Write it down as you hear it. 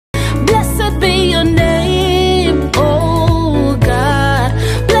Blessed be your name, oh God.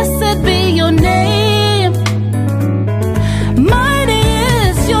 Blessed be your name. Mighty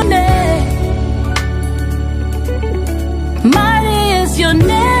is your name. Mighty is your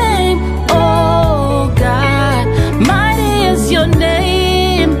name, oh God. Mighty is your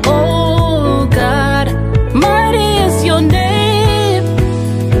name, oh God. Mighty is your name.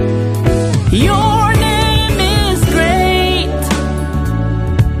 Your name is great.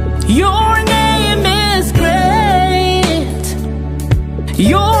 Your name is great.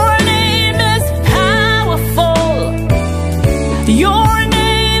 Your name is powerful. Your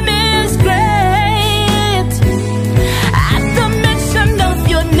name is great. At the mention of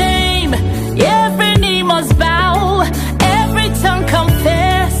your name, every knee must bow, every tongue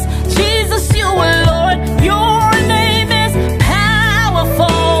confess, Jesus, you are Lord. Your name is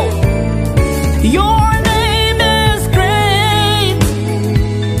powerful. Your name is great.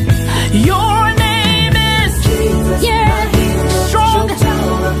 Your name is Jesus, yeah, strong,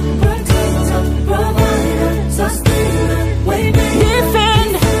 tower, protector, provider, sustainer, waymaker,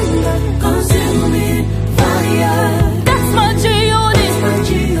 defend. consuming fire. That's my G.O.D. My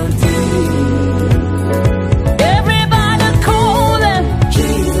G.O.D. Everybody call him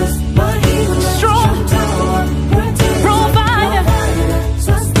Jesus, my healer, strong, tower, protector, provider,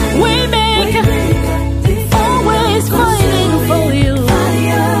 sustainer, waymaker, always fighting for you.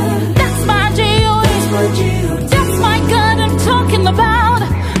 That's my G.O.D. my G.O.D. That's my God I'm talking about.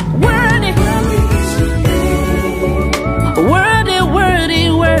 Worthy, worthy,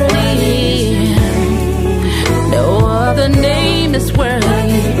 worthy, worthy. No other name is worthy.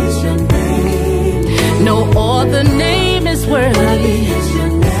 No other name is worthy.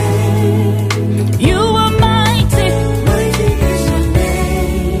 You are mighty.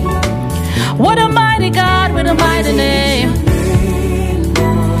 What a mighty God with a mighty name.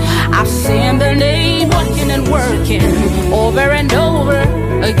 I've seen the name working and working over and over,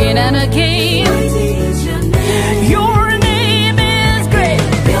 again and again. Your name is great.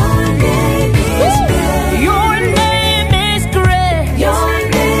 Your name is great. Your name is great.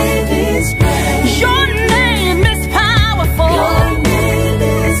 Your name is great. Your name is powerful. Your name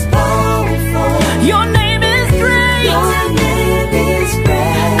is powerful. Your name is great. Your name is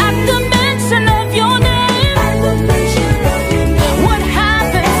great. At the mention of your name, At the mention of your name, what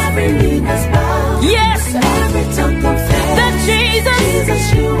happens? every knee must bow. Yes, Every tongue confess that Jesus,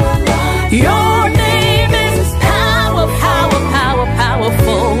 Jesus, you are Lord. your name is power, power, power,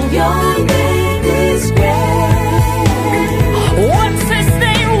 powerful. Your name is great. What's his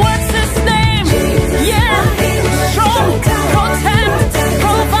name? What's his name? Yeah, strong, protect,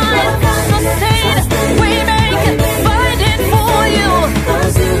 provide, sustain, we make it, fight it for you.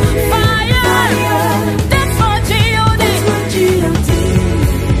 Fire, that's my G.O.D.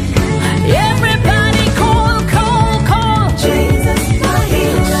 Everybody call, call, call. Jesus, my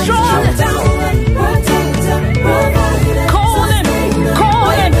healer, Strong. tower, protector, provider, Call him, call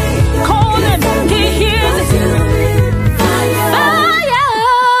him, call him. He hears it.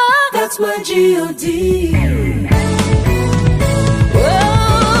 Fire. That's my G.O.D.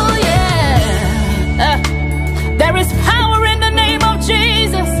 Oh yeah. There is power in the name of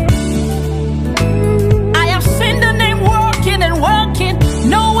Jesus. I have seen the name working and working.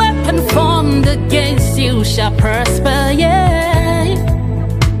 No weapon formed against you shall prosper. Yeah.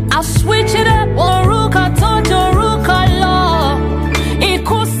 I'll switch it up. Oruka tojo oruka law.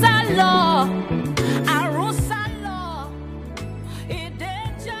 Ikusa law. Arusa law.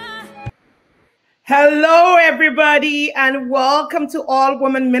 Ideja. Hello, everybody, and welcome to All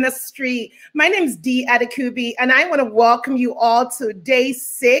Woman Ministry. My name is Dee Adekugbe, and I want to welcome you all to day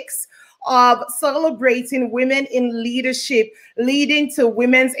 6 of celebrating women in leadership, leading to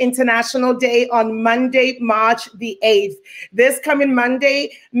Women's International Day on Monday, March the 8th. This coming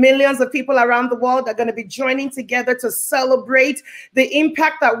Monday, millions of people around the world are going to be joining together to celebrate the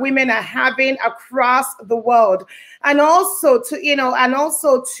impact that women are having across the world, and also to,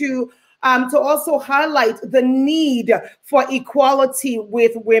 to also highlight the need for equality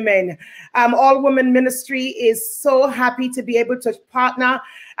with women. All Women Ministry is so happy to be able to partner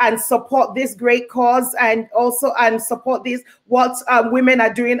and support this great cause, and support this what women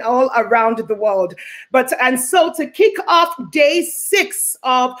are doing all around the world. And so to kick off day 6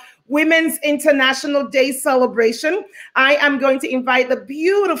 of Women's International Day celebration, I am going to invite the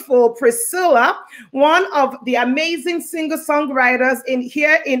beautiful Priscilla, one of the amazing singer-songwriters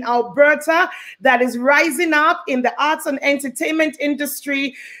here in Alberta that is rising up in the arts and entertainment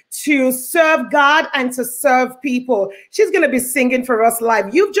industry to serve God and to serve people. She's going to be singing for us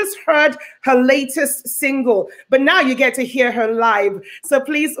live. You've just heard her latest single, but now you get to hear her live. So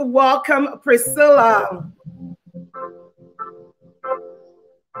please welcome Priscilla.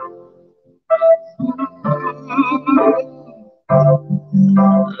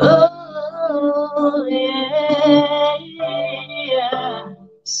 Oh,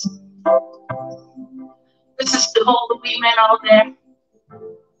 yes. This is to all the women out there.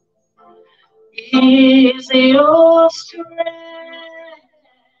 Is your strength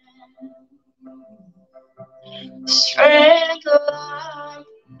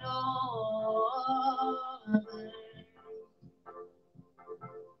like no other,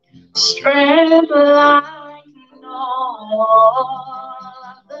 strength like no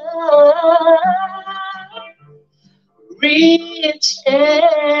other, reaches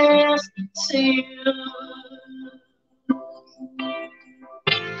to you.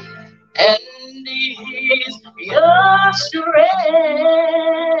 And is your strength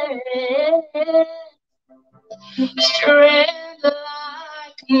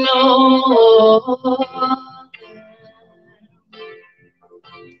like no other,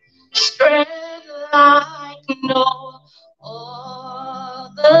 strength like no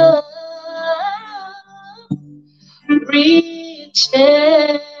other, reaches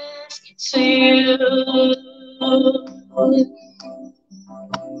to you.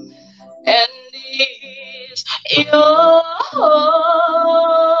 And is your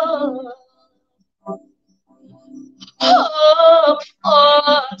hope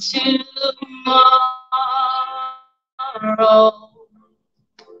for tomorrow,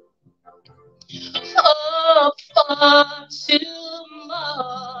 hope for tomorrow,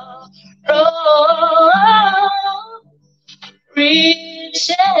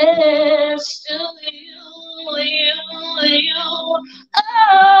 reaches to you,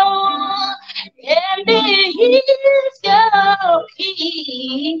 oh, and it is your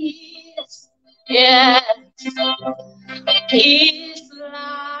peace, yes, peace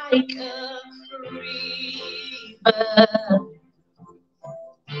like a river,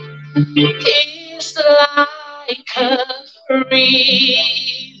 peace like a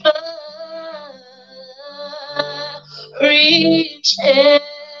river, reaches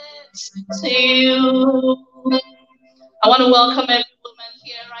to you. I want to welcome every woman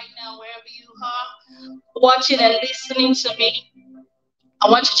here right now, wherever you are, watching and listening to me. I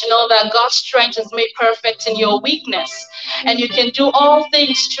want you to know that God's strength is made perfect in your weakness, and you can do all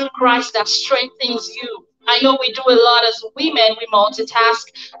things through Christ that strengthens you. I know we do a lot as women, we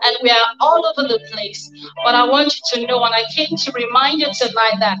multitask, and we are all over the place. But I want you to know, and I came to remind you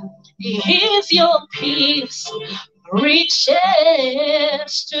tonight, that He is your peace,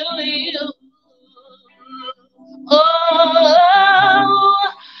 reaches to you. Oh,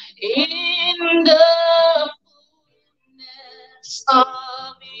 in the fullness of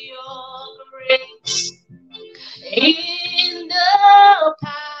your grace, in the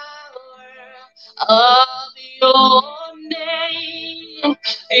power of your name,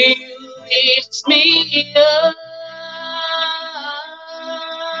 you lift me up,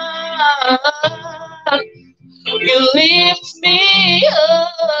 you lift me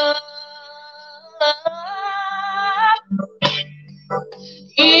up,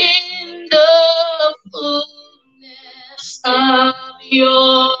 in the fullness of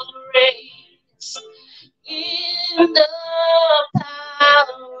your grace, in the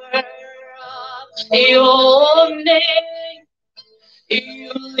power of your name,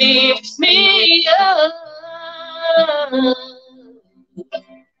 you lift me up,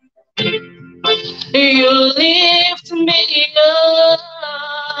 you lift me up.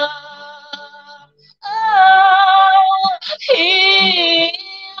 Oh, He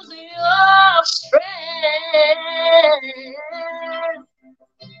is your strength,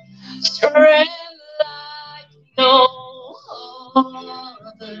 strength like no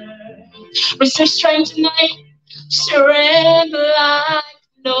other. Receive strength tonight, strength like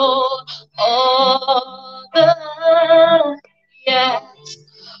no other, yes,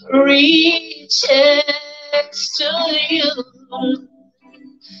 reaches to you.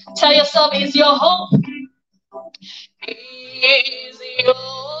 Tell yourself, is your hope, is your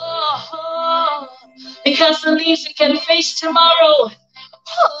hope, because the least you can face tomorrow.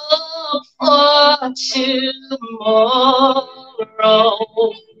 Hope for tomorrow,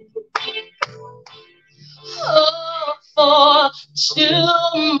 hope for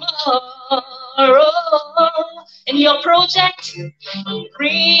tomorrow, project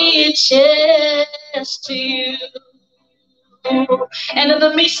reaches to you. And in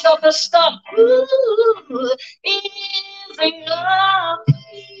the midst of the storm, is enough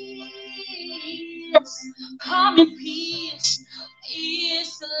peace. Common peace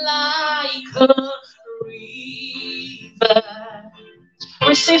is like a river.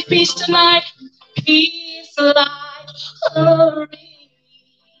 Receive peace tonight. Peace like a river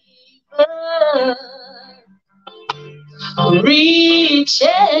reaches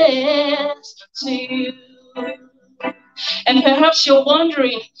to you. And perhaps you're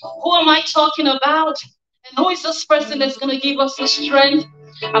wondering, who am I talking about? And who is this person that's going to give us the strength?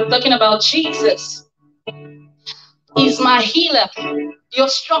 I'm talking about Jesus. He's my healer, your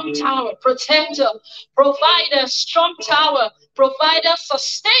strong tower, protector, provider, strong tower, provider,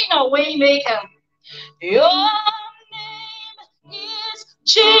 sustainer, waymaker. Your name is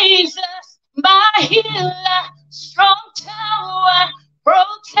Jesus, my healer, strong tower,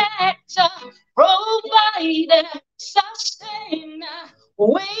 protector, provider, sustainer,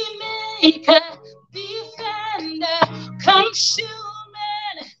 waymaker, defender, consuming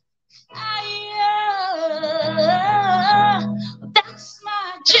fire. That's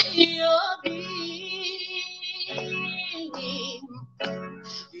my G.O.D.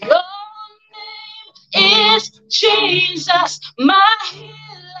 Your name is Jesus, my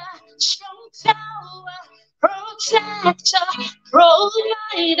healer, strong tower, protector,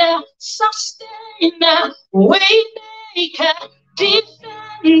 provider, sustainer, waymaker,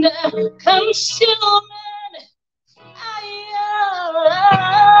 defender, consuming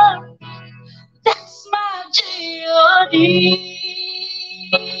fire. That's my G.O.D.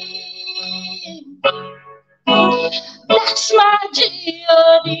 That's my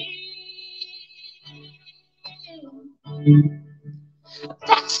G.O.D.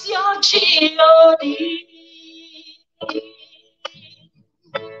 That's your G.O.D.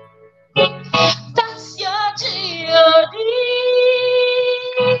 That's your G.O.D.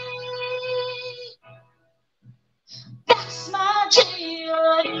 That's my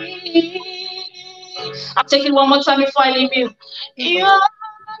G.O.D. I'll take it one more time before I leave you. Your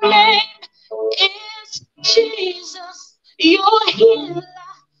name is Jesus, your healer,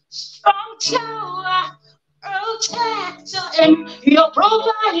 strong tower, protector, and your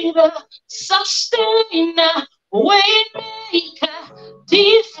provider, sustainer, waymaker,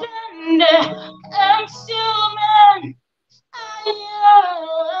 defender, consuming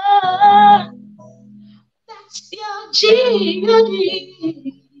fire. That's your G.O.D.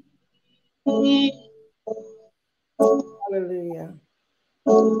 Hallelujah.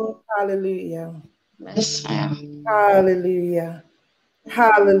 Hallelujah. Yes, ma'am. Hallelujah.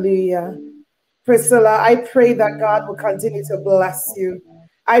 Hallelujah. Priscilla, I pray that God will continue to bless you.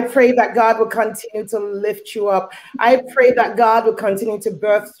 I pray that God will continue to lift you up. I pray that God will continue to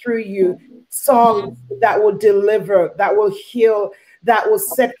birth through you songs that will deliver, that will heal, that will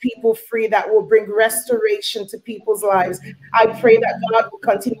set people free, that will bring restoration to people's lives. I pray that God will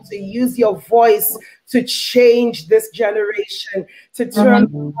continue to use your voice to change this generation, to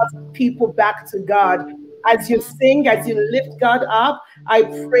turn people back to God. As you sing, as you lift God up, I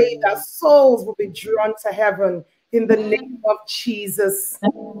pray that souls will be drawn to heaven in the name of Jesus.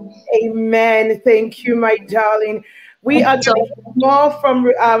 Amen. Thank you, my darling. We are going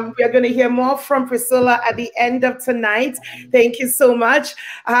to hear more from Priscilla at the end of tonight. Thank you so much.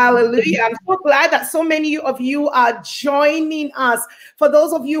 Hallelujah. I'm so glad that so many of you are joining us. For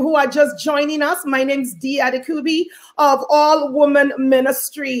those of you who are just joining us, my name is Dee Adekugbe of All Woman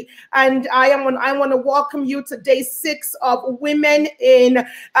Ministry, and I want to welcome you to day 6 of Women in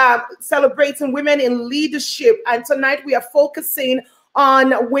celebrating women in leadership. And tonight we are focusing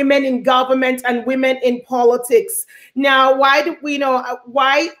on women in government and women in politics. Now, why do we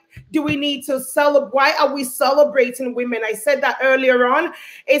need to celebrate? Why are we celebrating women? I said that earlier on.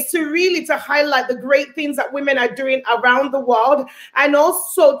 It's to really to highlight the great things that women are doing around the world, and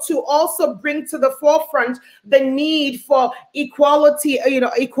also to bring to the forefront the need for equality,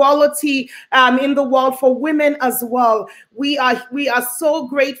 equality in the world for women as well. We are so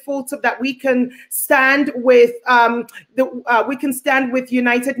grateful that we can stand with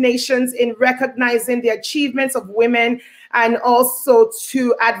United Nations in recognizing the achievements of women, and also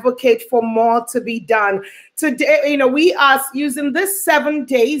to advocate for more to be done. Today, we are using this 7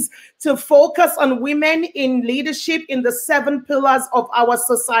 days to focus on women in leadership in the 7 pillars of our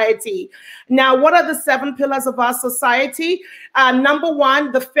society. Now, what are the 7 pillars of our society? Number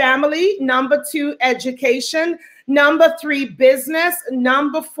 1, the family. Number 2, education. Number 3, business.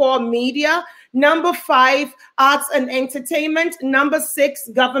 Number 4, media. Number 5, arts and entertainment. Number 6,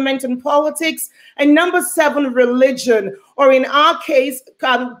 government and politics. And number 7, religion, or in our case,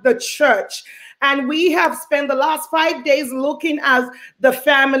 the church. And we have spent the last 5 days looking at the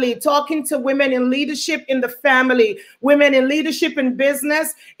family, talking to women in leadership in the family, women in leadership in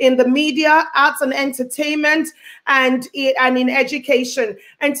business, in the media, arts and entertainment, and in education.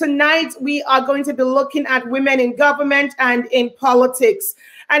 And tonight we are going to be looking at women in government and in politics.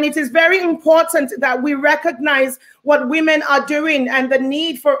 And it is very important that we recognize what women are doing and the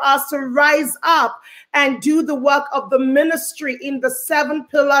need for us to rise up and do the work of the ministry in the 7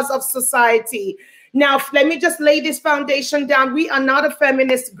 pillars of society. Now, let me just lay this foundation down. We are not a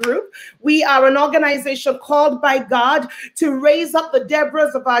feminist group. We are an organization called by God to raise up the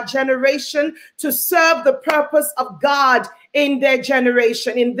Deborahs of our generation to serve the purpose of God in their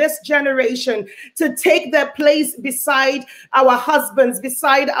generation, in this generation, to take their place beside our husbands,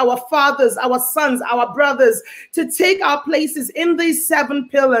 beside our fathers, our sons, our brothers, to take our places in these 7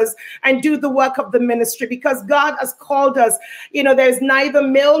 pillars and do the work of the ministry, because God has called us. You know, there's neither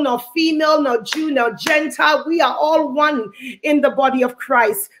male nor female, nor Jew nor Gentile. We are all one in the body of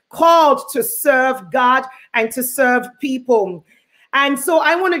Christ, called to serve God and to serve people. And so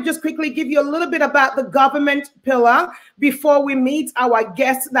I want to just quickly give you a little bit about the government pillar before we meet our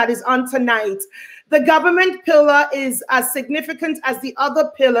guest that is on tonight. The government pillar is as significant as the other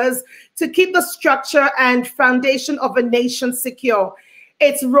pillars to keep the structure and foundation of a nation secure.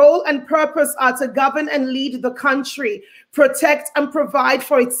 Its role and purpose are to govern and lead the country, protect and provide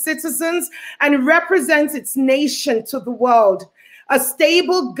for its citizens, and represent its nation to the world. A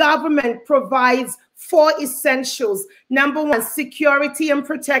stable government provides 4 essentials. Number 1, security and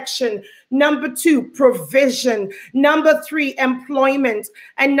protection. Number 2, provision. Number 3, employment.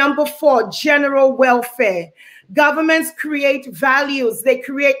 And number 4, general welfare. Governments create values, they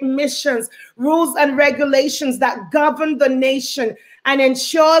create missions, rules and regulations that govern the nation and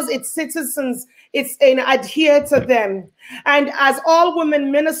ensures its citizens adhere to them. And as all women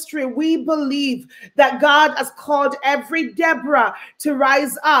ministry, we believe that God has called every Deborah to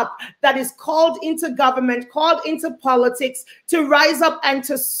rise up, that is called into government, called into politics, to rise up and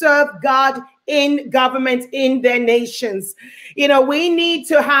to serve God in government in their nations. You know, we need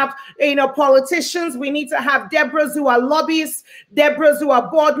to have, you know, politicians. We need to have Deborahs who are lobbyists, Deborahs who are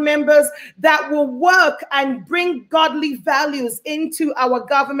board members that will work and bring godly values into our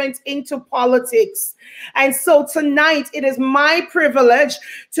government, into politics. And so tonight, it is my privilege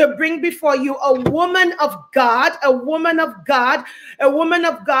to bring before you a woman of God, a woman of God, a woman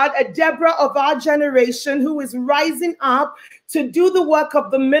of God, a Deborah of our generation who is rising up to do the work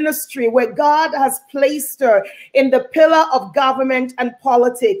of the ministry where God has placed her in the pillar of government and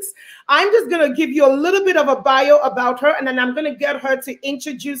politics. I'm just going to give you a little bit of a bio about her, and then I'm going to get her to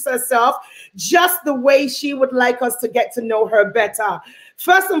introduce herself just the way she would like us to get to know her better.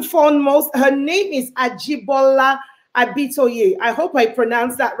 First and foremost, her name is Adekugbe Abitoye. I hope I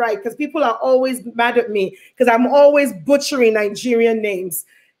pronounced that right, because people are always mad at me because I'm always butchering Nigerian names.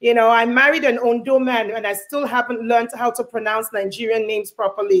 You know, I married an Ondo man and I still haven't learned how to pronounce Nigerian names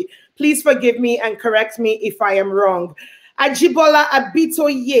properly. Please forgive me and correct me if I am wrong. Adekugbe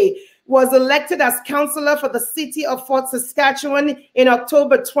Abitoye was elected as councillor for the city of Fort Saskatchewan in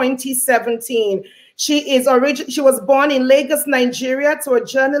October 2017. She was born in Lagos, Nigeria, to a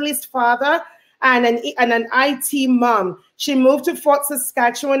journalist father and an IT mom. She moved to Fort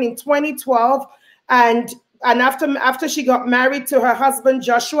Saskatchewan in 2012, and after she got married to her husband,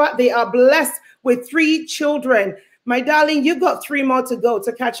 Joshua, they are blessed with 3 children. My darling, you got 3 more to go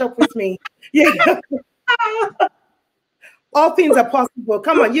to catch up with me. Yeah. All things are possible.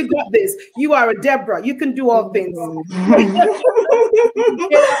 Come on, you got this. You are a Deborah. You can do all things.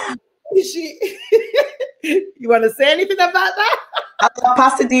 You want to say anything about that?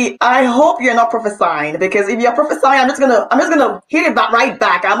 Pastor D, I hope you're not prophesying, because if you're prophesying, I'm just gonna hit it back right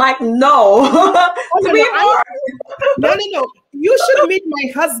back. I'm like, no. No. You should meet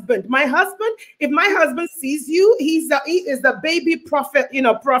my husband. My husband, if my husband sees you, he is the baby prophet,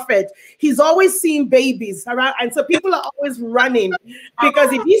 prophet. He's always seeing babies around. And so people are always running,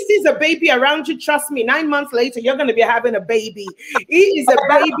 because if he sees a baby around you, trust me, 9 months later, you're going to be having a baby. He is a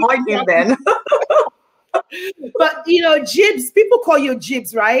baby. Then. But, Jibs, people call you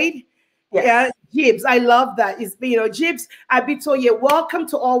Jibs, right? Yes. Yeah, Jibs. I love that. Jibs Abitoye, welcome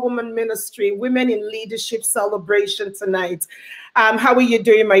to All Women Ministry, Women in Leadership celebration tonight. How are you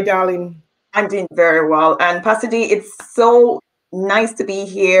doing, my darling? I'm doing very well. And Pastor D, it's so nice to be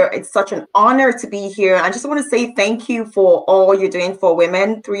here. It's such an honor to be here. I just want to say thank you for all you're doing for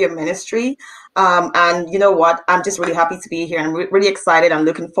women through your ministry. And you know what? I'm just really happy to be here. I'm really excited. I'm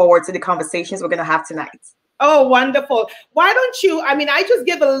looking forward to the conversations we're going to have tonight. Oh, wonderful. Why don't you, I mean, I just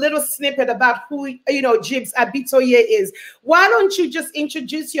give a little snippet about who, you know, Jibs Abitoye is. Why don't you just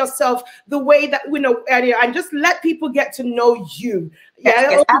introduce yourself the way that, you know, and just let people get to know you. Yes,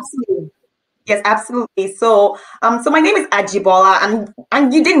 yes, absolutely. Yes, absolutely. So, so my name is Ajibola,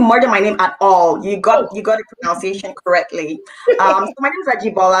 and you didn't murder my name at all. You got the pronunciation correctly. So my name is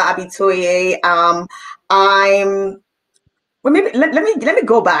Ajibola Abitoye. Well, maybe let me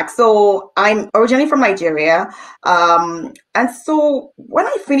go back. So I'm originally from Nigeria, and so when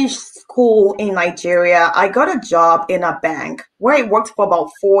I finished school in Nigeria, I got a job in a bank where I worked for about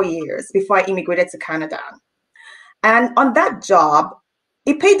 4 years before I immigrated to Canada. And on that job,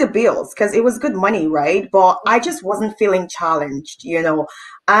 it paid the bills because it was good money, right? But I just wasn't feeling challenged, you know.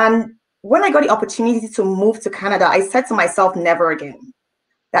 And when I got the opportunity to move to Canada, I said to myself, never again.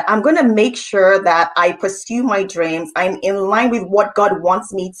 That I'm going to make sure that I pursue my dreams. I'm in line with what God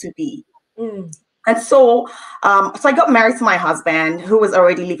wants me to be. And so, so I got married to my husband, who was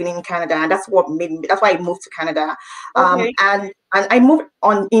already living in Canada, and that's why I moved to Canada. And I moved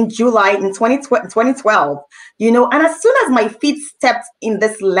on in July in 2012. You know, and as soon as my feet stepped in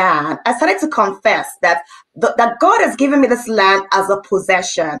this land, I started to confess that that God has given me this land as a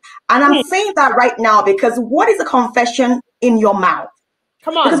possession. And I'm saying that right now because what is a confession in your mouth?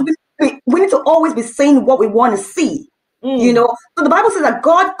 Come on. Because we need to always be saying what we want to see. You know, so the Bible says that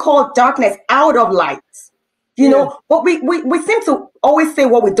God called darkness out of light. You know, but we seem to always say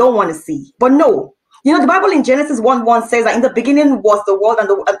what we don't want to see. But no, you know, the Bible in Genesis 1:1 says that in the beginning was the world and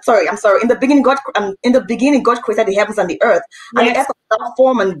the In the beginning God created the heavens and the earth, and the earth was without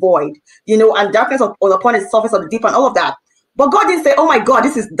form and void. You know, and darkness was upon the surface of the deep and all of that. But God didn't say, "Oh my God,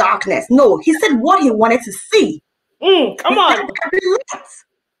 this is darkness." No, He said what He wanted to see. Come on.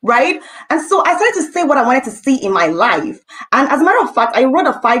 Right? And so I started to say what I wanted to see in my life. And as a matter of fact, I wrote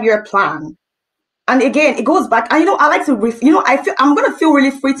a 5-year plan. And again, it goes back. And you know, I like to, I'm going to feel really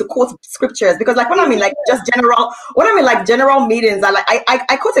free to quote scriptures because, like, when I'm in like general meetings,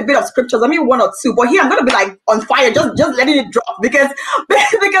 I quote a bit of scriptures. I mean, 1 or 2. But here I'm going to be like on fire, just letting it drop because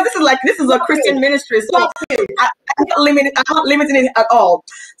this is a Christian ministry. So I'm not limiting it at all.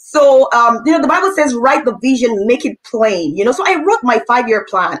 So, you know, the Bible says, write the vision, make it plain, you know. So I wrote my 5-year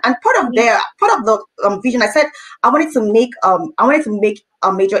plan, and part of the vision, I said, I wanted to make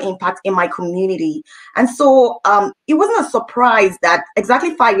a major impact in my community. And so, it wasn't a surprise that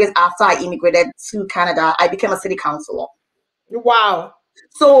exactly 5 years after I immigrated to Canada, I became a city councilor. Wow.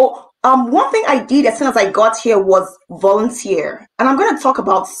 So, one thing I did as soon as I got here was volunteer. And I'm going to talk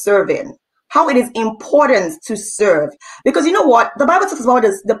about serving. How it is important to serve, because you know what the Bible talks about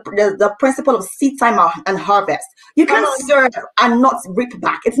is the principle of seed time and harvest. You can't serve and not reap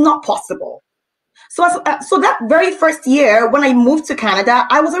back. It's not possible. So that very first year when I moved to Canada,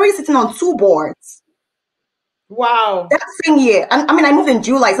 I was already sitting on 2 boards. Wow. That same year, and I mean I moved in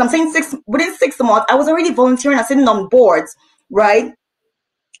July, so I'm saying within 6 months I was already volunteering and sitting on boards, right?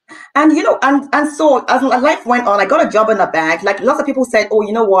 And you know, and so as life went on, I got a job in the bank. Like lots of people said, oh,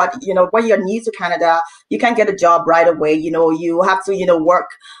 you know what, you know, when you're new to Canada, you can't get a job right away. You know, you have to, you know,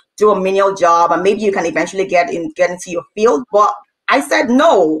 do a menial job, and maybe you can eventually get into your field. But I said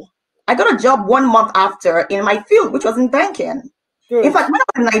no. I got a job 1 month after in my field, which was in banking. In fact, when I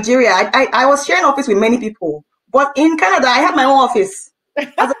was in Nigeria, I was sharing office with many people, but in Canada, I had my own office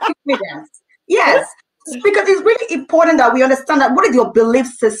as a immigrant. Yes. Because it's really important that we understand that what is your belief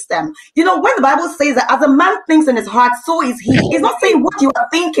system. You know, when the Bible says that as a man thinks in his heart, so is he. It's not saying what you are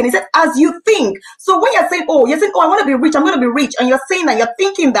thinking. It says as you think. So when you're saying, oh, I want to be rich, I'm going to be rich, and you're saying that, you're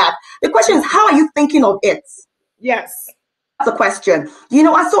thinking that, the question is, how are you thinking of it? Yes. That's a question. You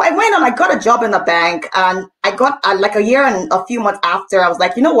know, and so I went and I got a job in the bank, and I got like a year and a few months after, I was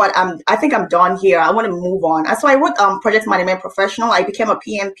like, you know what, I think I'm done here. I want to move on. And so I wrote project management professional. I became a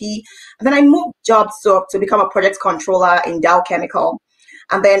PMP, and then I moved jobs to become a project controller in Dow Chemical.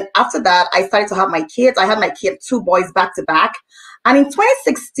 And then after that, I started to have my kids. I had my kids, 2 boys back to back. And in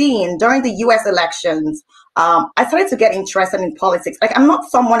 2016, during the US elections, I started to get interested in politics. Like, I'm not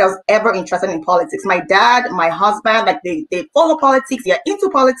someone that was ever interested in politics. My dad, my husband, like they follow politics, they're into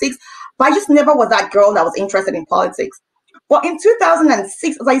politics, but I just never was that girl that was interested in politics. But in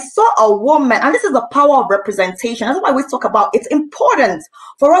 2006, as I saw a woman, and this is the power of representation. That's what I always talk about. It's important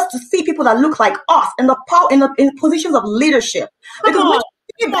for us to see people that look like us in the power, in positions of leadership. Because when you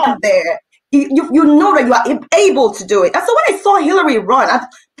see them there, you know that you are able to do it. And so when I saw Hillary run,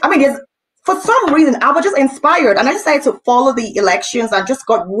 I mean, for some reason, I was just inspired, and I decided to follow the elections and just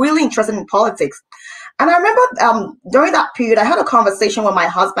got really interested in politics. And I remember during that period, I had a conversation with my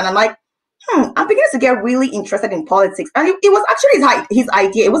husband. I'm like, I'm beginning to get really interested in politics. And it was actually his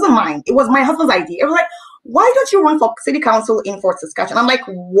idea. It wasn't mine. It was my husband's idea. It was like, why don't you run for city council in Fort Saskatchewan? I'm like,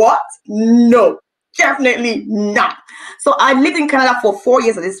 what? No, definitely not. So I lived in Canada for 4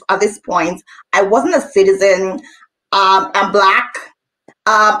 years at this point. I wasn't a citizen. I'm Black.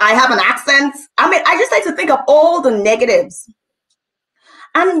 I have an accent. I mean, I just like to think of all the negatives.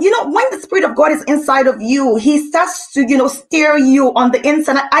 And, when the Spirit of God is inside of you, he starts to, steer you on the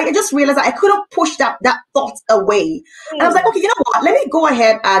inside. I just realized that I couldn't push that thought away. And I was like, okay, you know what? Let me go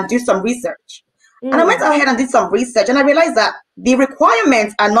ahead and do some research. And I went ahead and did some research, and I realized that the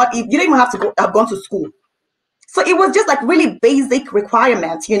requirements are not, you don't even have to have gone to school. So it was just like really basic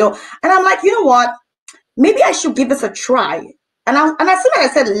requirements, And I'm like, you know what? Maybe I should give this a try. And as soon as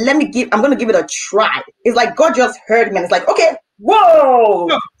I said, I'm going to give it a try. It's like God just heard me, and it's like, okay, whoa,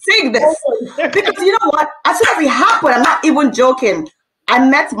 take this. Because you know what? As soon as it happened, I'm not even joking. I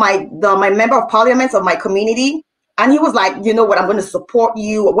met my member of parliament of my community, and he was like, you know what? I'm going to support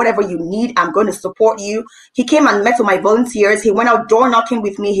you. Whatever you need, I'm going to support you. He came and met with my volunteers. He went out door knocking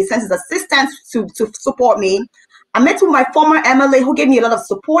with me. He sent his assistants to support me. I met with my former MLA who gave me a lot of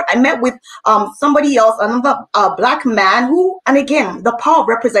support. I met with somebody else, another Black man who, and again, the power of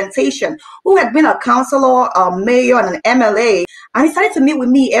representation, who had been a councillor, a mayor, and an MLA. And he started to meet with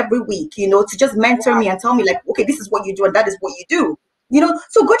me every week, to just mentor me and tell me like, okay, this is what you do and that is what you do.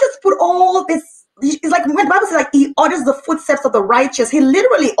 So God just put all this, it's like when the Bible says like he orders the footsteps of the righteous. He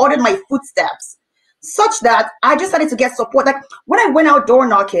literally ordered my footsteps such that I just started to get support. Like when I went out door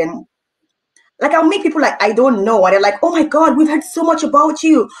knocking, like I'll meet people like I don't know, and they're like, "Oh my God, we've heard so much about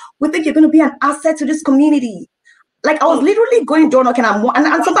you. We think you're going to be an asset to this community." Like I was literally going door knocking,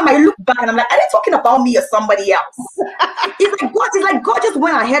 and sometimes I look back and I'm like, "Are they talking about me or somebody else?" It's like God just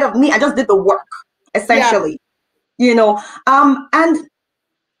went ahead of me and just did the work, essentially, And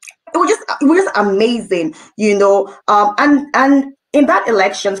it was just amazing, And in that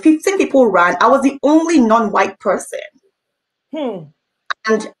election, 15 people ran. I was the only non-white person.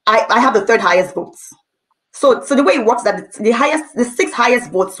 And I have the third highest votes. So the way it works that the 6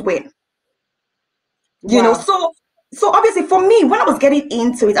 highest votes win. So obviously for me, when I was getting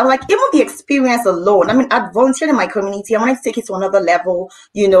into it, I was like, even the experience alone, I mean, I'd volunteered in my community. I wanted to take it to another level,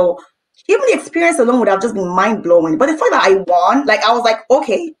 Even the experience alone would have just been mind blowing. But the fact that I won, like I was like,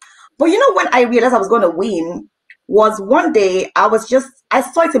 okay. But when I realized I was going to win was one day I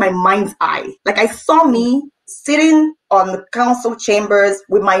saw it in my mind's eye. Like I saw me sitting on the council chambers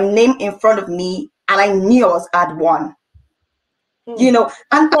with my name in front of me, and I knew I had won. And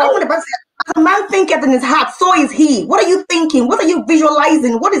I want to say, as a man thinketh in his heart, so is he. What are you thinking? What are you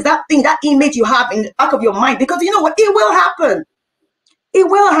visualizing? What is that thing, that image you have in the back of your mind? Because you know what? It will happen. It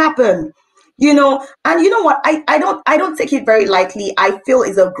will happen. And you know what? I don't take it very lightly. I feel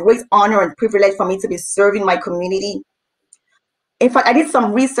it's a great honor and privilege for me to be serving my community. In fact, I did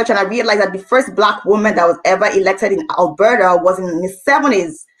some research and I realized that the first Black woman that was ever elected in Alberta was in the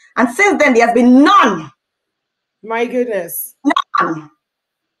 70s. And since then, there has been none. My goodness. None.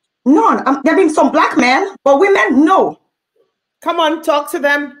 There have been some Black men, but women, no. Come on, talk to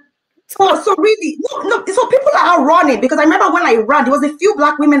them. So really, no. So people are running, because I remember when I ran, there was a few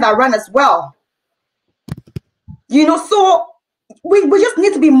Black women that ran as well. So we just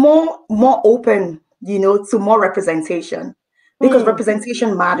need to be more open, to more representation. Because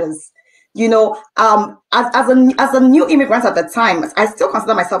representation matters, as a new immigrant at the time, I still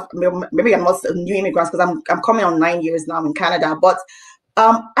consider myself, maybe I'm not a new immigrant because I'm coming on 9 years now in Canada, but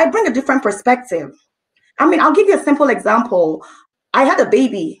I bring a different perspective. I mean, I'll give you a simple example. I had a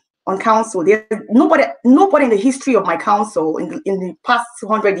baby on council. There's nobody in the history of my council, in the past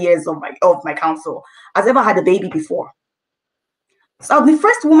 200 years of my council, has ever had a baby before. So I was the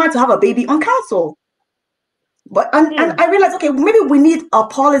first woman to have a baby on council. But and I realized, okay, maybe we need a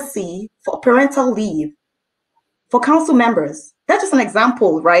policy for parental leave for council members. That's just an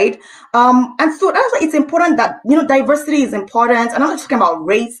example, right? And so that's why it's important that diversity is important. I'm not just talking about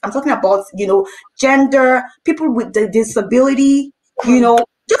race. I'm talking about gender, people with the disability.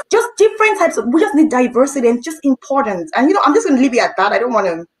 Just different types of. We just need diversity, and it's just important. And I'm just going to leave it at that. I don't want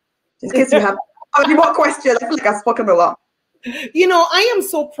to, in case you have any more questions. I feel like I've spoken a lot. I am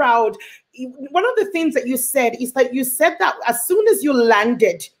so proud. One of the things that you said is that you said that as soon as you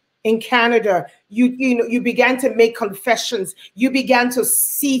landed in Canada, you began to make confessions. You began to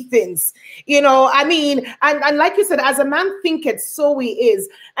see things, I mean, and like you said, as a man thinketh, so he is.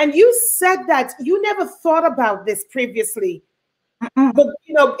 And you said that you never thought about this previously. But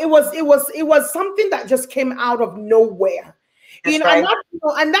it was something that just came out of nowhere. That's And right.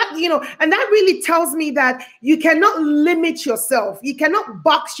 that really tells me that you cannot limit yourself. You cannot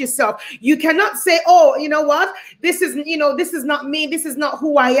box yourself. You cannot say, oh, you know what, this is not me, this is not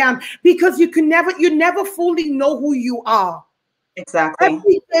who I am, because you never fully know who you are. Exactly.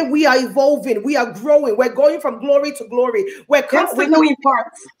 Every day we are evolving, we are growing, we're going from glory to glory. We're Yeah, we constantly know in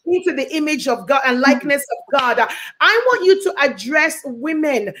parts. into the image of God and likeness of God. I want you to address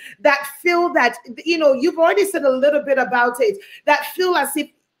women that feel that, you've already said a little bit about it, that feel as if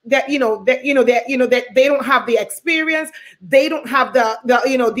that they don't have the experience, they don't have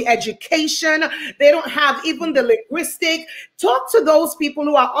the education, they don't have even the linguistic. Talk to those people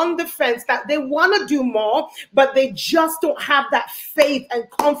who are on the fence, that they want to do more, but they just don't have that faith and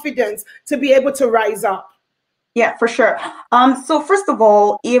confidence to be able to rise up. Yeah, for sure. So first of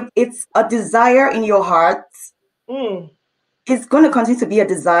all, if it's a desire in your heart, it's going to continue to be a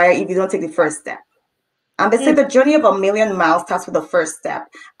desire if you don't take the first step. And they say the journey of a million miles starts with the first step.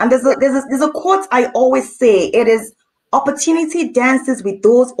 And there's a quote I always say. It is, opportunity dances with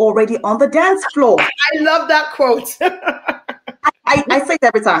those already on the dance floor. I love that quote. I say it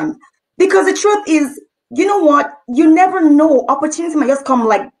every time, because the truth is, you know what? You never know. Opportunity might just come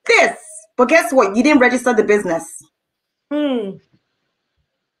like this. But guess what? You didn't register the business. Right?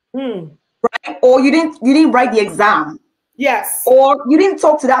 Or you didn't write the exam. Yes. Or you didn't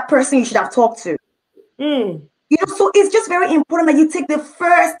talk to that person you should have talked to. So it's just very important that you take the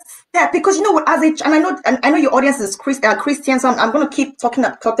first step, because you know what, and I know your audience is Christian, so I'm going to keep talking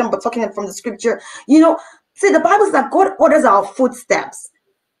from the scripture. See, the Bible says that God orders our footsteps.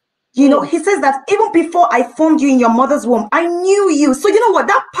 He says that even before I formed you in your mother's womb, I knew you. So you know what,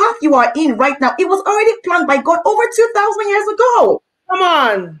 that path you are in right now, it was already planned by God over 2,000 years ago. Come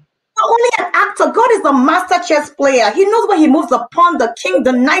on. Not only an actor, God is a master chess player. He knows when he moves the pawn, the king,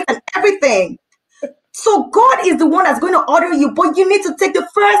 the knight, and everything. So God is the one that's going to order you, but you need to take the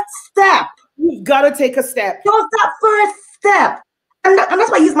first step. You've got to take a step. Just that first step. And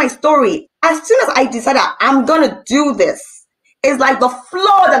that's why I use my story. As soon as I decided I'm going to do this, it's like the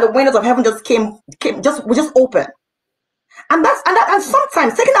floor and the windows of heaven just was just open. And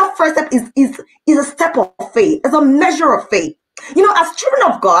sometimes taking that first step is a step of faith. It's a measure of faith. As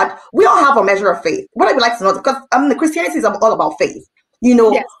children of God, we all have a measure of faith. What I would like to know, because the Christianity is all about faith.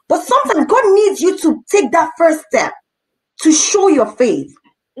 Yes. But sometimes God needs you to take that first step to show your faith.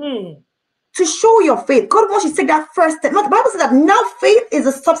 To show your faith. God wants you to take that first step. Now, the Bible says that now faith is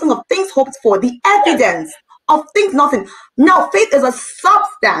the substance of things hoped for, the evidence of things nothing. Now faith is a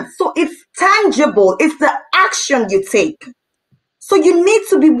substance, so it's tangible. It's the action you take. So you need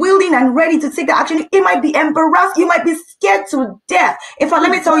to be willing and ready to take the action. It might be embarrassed. You might be scared to death. In fact,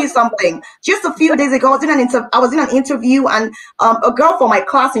 let me tell you something. Just a few days ago, I was in an interview, and a girl from my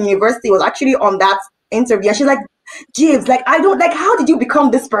class in university was actually on that interview. And she's like, Jibs, how did you become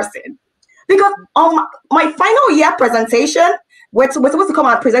this person? Because on my final year presentation, we're supposed to come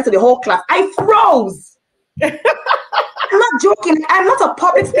and present to the whole class. I froze. I'm not joking. I'm not a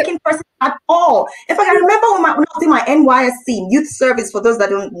public speaking person at all. In fact, I remember when I was in my NYSC youth service. For those that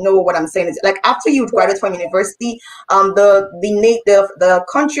don't know what I'm saying, is like after you graduate from university, the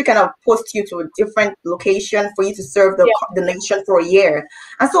country kind of posts you to a different location for you to serve the nation for a year.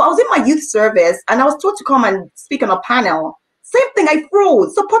 And so I was in my youth service, and I was told to come and speak on a panel. Same thing, I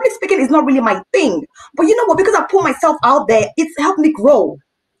froze. So public speaking is not really my thing. But you know what? Because I put myself out there, it's helped me grow.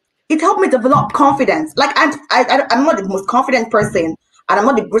 It helped me develop confidence. Like I'm not the most confident person, and I'm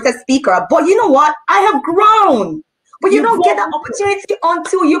not the greatest speaker, but you know what? I have grown. But you don't get that opportunity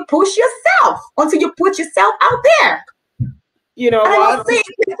until you push yourself, until you put yourself out there. You know what?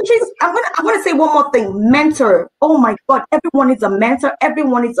 I'm gonna say one more thing. Mentor. Oh my God, everyone needs a mentor.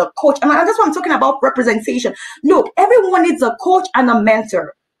 Everyone needs a coach. And that's what I'm talking about, representation. Look, everyone needs a coach and a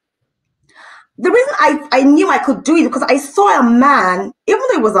mentor. The reason I knew I could do it because I saw a man, even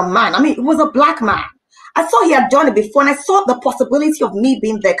though it was a man, it was a black man. I saw he had done it before, and I saw the possibility of me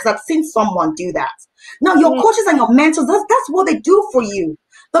being there because I've seen someone do that. Now, your coaches and your mentors, that's what they do for you.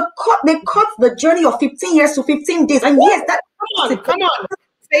 They cut the journey of 15 years to 15 days. And yes, that come on.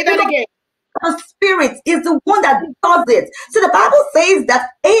 Say that again. The Spirit is the one that does it. So the Bible says that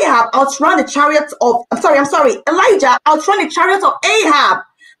Elijah outran the chariot of Ahab.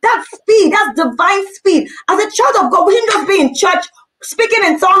 That's speed, that's divine speed. As a child of God, we shouldn't just be in church speaking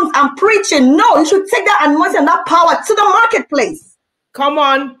in tongues and preaching. No, you should take that anointing and that power to the marketplace. Come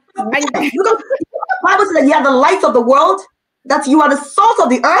on. The Bible says that you are the light of the world, that you are the salt of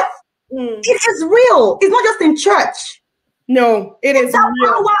the earth. It is real. It's not just in church. No, it is That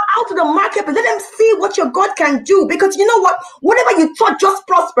real. power out to the market, but let them see what your God can do. Because you know what? Whatever you thought just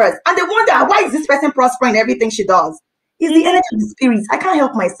prospers. And they wonder, why is this person prospering everything she does? It's the energy of the spirits. I can't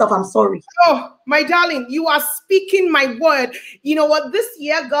help myself. I'm sorry. Oh, my darling, you are speaking my word. You know what? This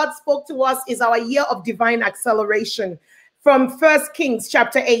year God spoke to us is our year of divine acceleration. From First Kings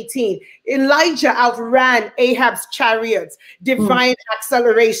chapter 18, Elijah outran Ahab's chariots, divine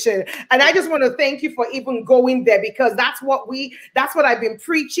acceleration. And I just want to thank you for even going there, because that's what I've been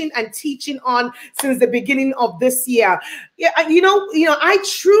preaching and teaching on since the beginning of this year. Yeah, you know, I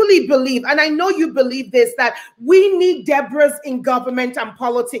truly believe, and I know you believe this, that we need Deborahs in government and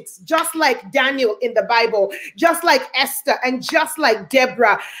politics, just like Daniel in the Bible, just like Esther, and just like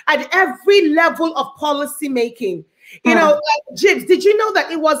Deborah, at every level of policy making. You know, Jibs, did you know that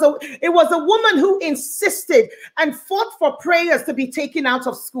it was a woman who insisted and fought for prayers to be taken out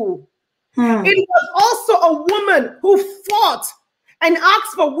of school? It was also a woman who fought and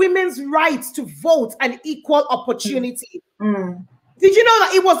asked for women's rights to vote and equal opportunity. Did you know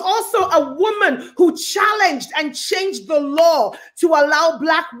that it was also a woman who challenged and changed the law to allow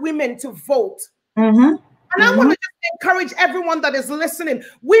Black women to vote? And I want to just encourage everyone that is listening.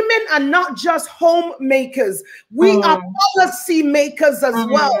 Women are not just homemakers. We are policy makers as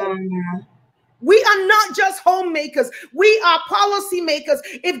well. We are not just homemakers. We are policy makers.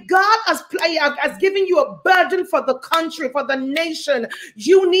 If God has given you a burden for the country, for the nation,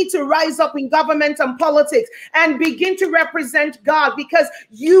 you need to rise up in government and politics and begin to represent God, because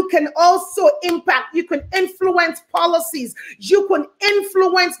you can also impact, you can influence policies, you can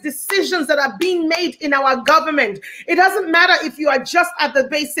influence decisions that are being made in our government. It doesn't matter if you are just at the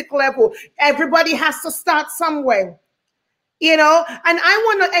basic level. Everybody has to start somewhere. You know, and I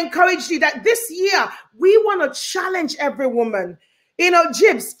want to encourage you that this year we want to challenge every woman. You know,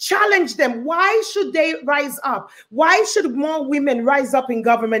 Jibs, challenge them. Why should they rise up? Why should more women rise up in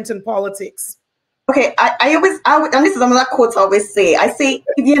government and politics? Okay, I always, and this is another quote I always say. I say,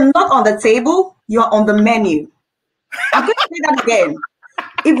 if you're not on the table, you're on the menu. I'm going to say that again.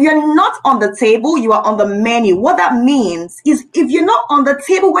 If you're not on the table, you are on the menu. What that means is, if you're not on the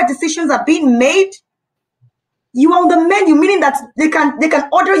table where decisions are being made, you are on the menu, meaning that they can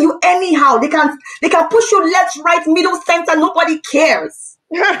order you anyhow. They can push you left, right, middle, center. Nobody cares.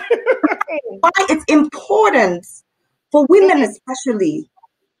 Why it's important for women, especially.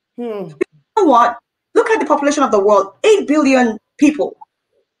 You know what? Look at the population of the world: 8 billion people.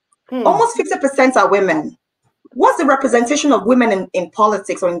 Almost 50% are women. What's the representation of women in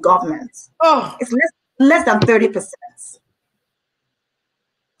politics or in government? It's less than 30%.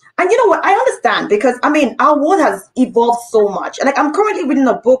 And you know what? I understand, because I mean, our world has evolved so much. Like, I'm currently reading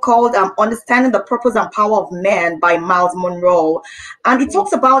a book called Understanding the Purpose and Power of Men by Miles Monroe. And it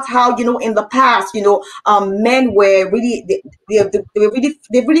talks about how, you know, in the past, you know, men were really,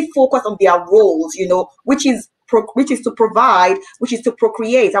 they really focused on their roles, you know, which is to provide, which is to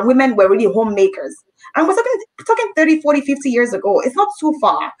procreate. And women were really homemakers. And we're talking 30, 40, 50 years ago. It's not too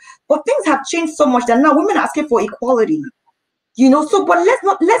far. But things have changed so much that now women are asking for equality. You know, so but let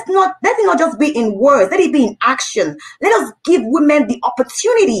it not just be in words, let it be in action. Let us give women the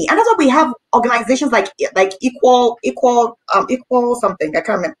opportunity. And that's why we have organizations like equal something, I can't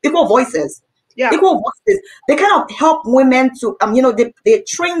remember, Equal Voices. Yeah. Equal Voices. They kind of help women to you know, they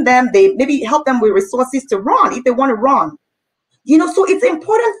train them, they maybe help them with resources to run if they want to run. You know, so it's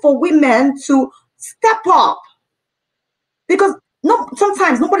important for women to step up, because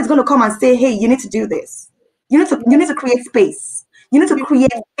sometimes nobody's going to come and say, hey, you need to do this. You need to create space. You need to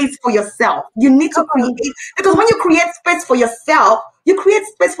create space for yourself. You need to create, because when you create space for yourself, you create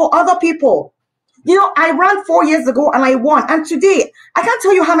space for other people. You know, I ran 4 years ago and I won. And today, I can't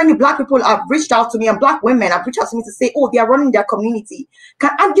tell you how many Black people have reached out to me, and Black women have reached out to me to say, oh, they are running their community.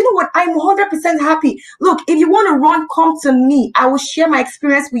 And you know what? I'm 100% happy. Look, if you want to run, come to me. I will share my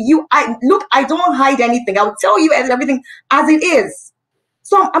experience with you. I don't hide anything. I will tell you everything as it is.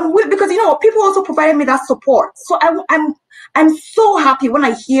 So I'm with, because, you know, people also provided me that support. So I'm so happy when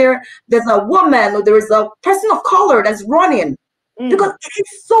I hear there's a woman or there is a person of color that's running, because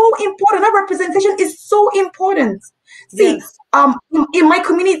it's so important. That representation is so important. See, yes. In my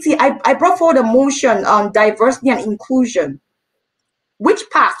community, I brought forward a motion on diversity and inclusion, which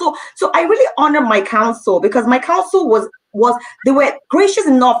passed. So I really honor my council, because my council they were gracious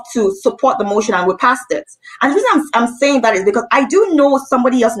enough to support the motion, and we passed it. And the reason I'm saying that is because I do know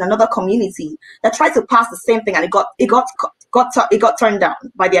somebody else in another community that tried to pass the same thing, and it got turned down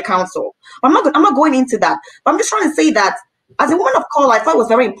by their council. I'm not going into that, but I'm just trying to say that as a woman of color, I thought it was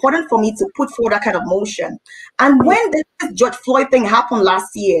very important for me to put forward that kind of motion. And when this George Floyd thing happened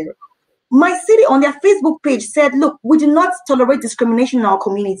last year, my city on their Facebook page said, look, we do not tolerate discrimination in our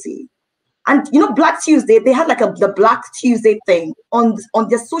community. And you know, Black Tuesday, they had like the Black Tuesday thing on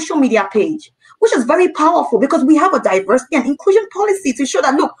their social media page, which is very powerful because we have a diversity and inclusion policy to show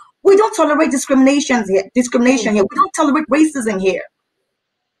that, look, we don't tolerate discrimination here. We don't tolerate racism here.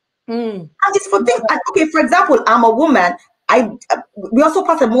 And it's for things, okay, for example, I'm a woman. We also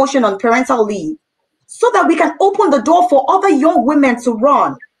pass a motion on parental leave so that we can open the door for other young women to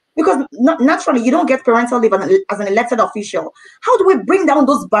run. Because naturally, you don't get parental leave as an elected official. How do we bring down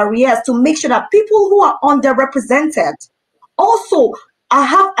those barriers to make sure that people who are underrepresented also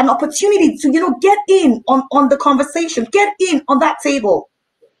have an opportunity to, you know, get in on the conversation, get in on that table?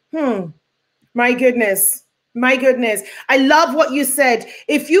 My goodness. My goodness. I love what you said.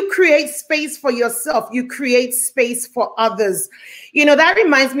 If you create space for yourself, you create space for others. You know, that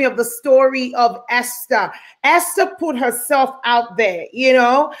reminds me of the story of Esther. Esther put herself out there, you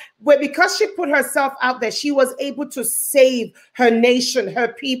know, but because she put herself out there, she was able to save her nation,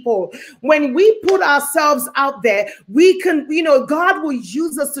 her people. When we put ourselves out there, we can, you know, God will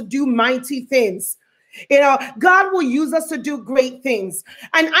use us to do mighty things. You know, God will use us to do great things.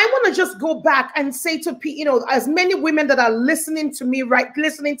 And I want to just go back and say to people, you know, as many women that are listening to me,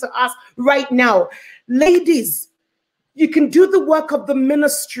 listening to us right now, ladies, you can do the work of the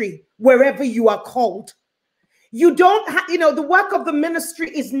ministry wherever you are called. You don't you know, the work of the ministry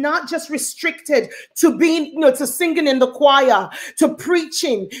is not just restricted to being, you know, to singing in the choir, to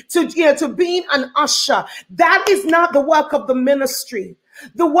preaching, to, you know, to being an usher. That is not the work of the ministry.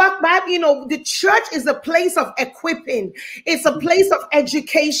 The work, you know, the church is a place of equipping. It's a place of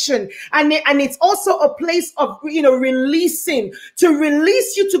education. And it's also a place of, you know, releasing, to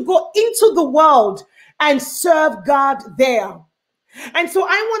release you to go into the world and serve God there. And so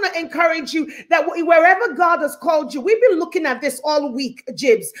I want to encourage you that wherever God has called you, we've been looking at this all week,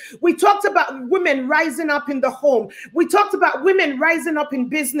 Jibs. We talked about women rising up in the home. We talked about women rising up in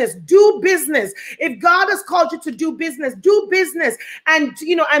business. Do business. If God has called you to do business, do business. And,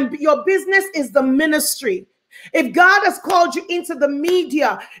 you know, and your business is the ministry. If God has called you into the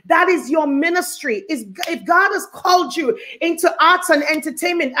media, that is your ministry. If God has called you into arts and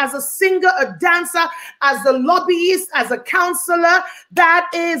entertainment as a singer, a dancer, as a lobbyist, as a counselor, that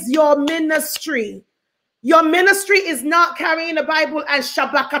is your ministry. Your ministry is not carrying the Bible and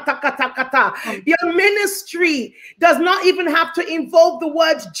shabakatakata. Your ministry does not even have to involve the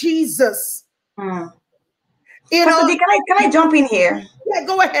word Jesus. You know, can I jump in here? Yeah,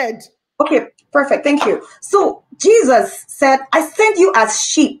 go ahead. Okay, perfect. Thank you. So Jesus said, I sent you as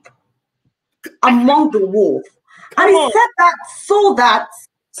sheep among the wolves. And he said that so that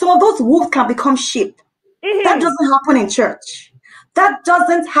some of those wolves can become sheep. That doesn't happen in church. That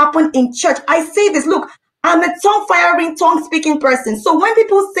doesn't happen in church. I say this, look, I'm a tongue-firing, tongue-speaking person. So when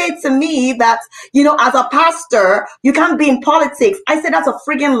people say to me that, you know, as a pastor, you can't be in politics, I say that's a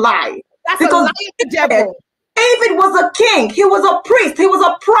friggin' lie. That's a lie of the devil. David was a king. He was a priest. He was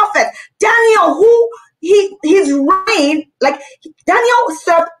a prophet. Daniel, his reign, like Daniel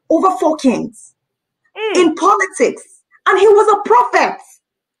served over 4 kings in politics, and he was a prophet.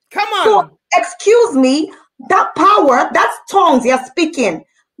 Come on. So, excuse me, that power, that's tongues you're speaking.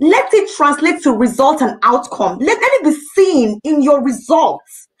 Let it translate to result and outcome. Let it be seen in your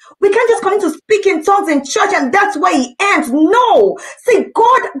results. We can't just come to speak in tongues in church and that's where it ends. No. See,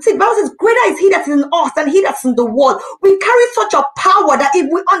 God, the Bible says, greater is he that is in us than he that's in the world. We carry such a power that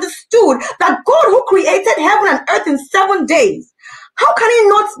if we understood that God who created heaven and earth in 7 days, how can he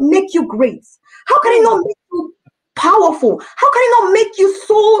not make you great? How can he not make you powerful? How can he not make you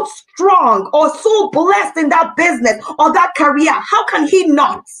so strong or so blessed in that business or that career? How can he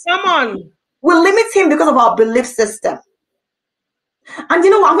not? Come on. We limit him because of our belief system. And you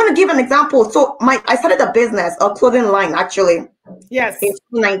know, I'm going to give an example. So I started a business, a clothing line, actually. Yes. In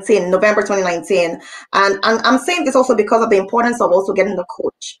 2019, November 2019. And I'm saying this also because of the importance of also getting a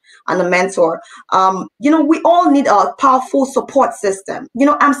coach and a mentor. You know, we all need a powerful support system. You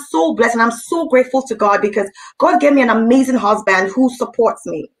know, I'm so blessed and I'm so grateful to God because God gave me an amazing husband who supports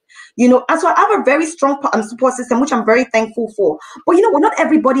me. You know, and so I have a very strong support system, which I'm very thankful for. But you know what? Not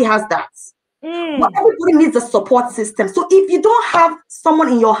everybody has that. But everybody needs a support system. So if you don't have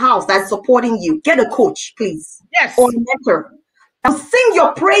someone in your house that's supporting you, get a coach, please. Yes. Or a mentor. And sing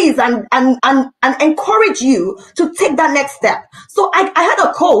your praise and encourage you to take that next step. So I had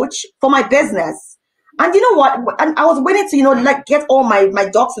a coach for my business. And you know what? And I was waiting to, you know, like get all my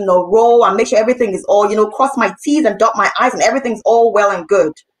ducks in a row and make sure everything is all, you know, cross my T's and dot my I's and everything's all well and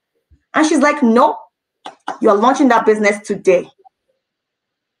good. And she's like, no, you're launching that business today.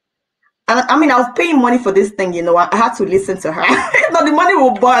 And I mean, I was paying money for this thing, you know, I had to listen to her. No, the money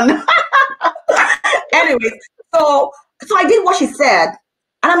will burn. Anyways, so I did what she said,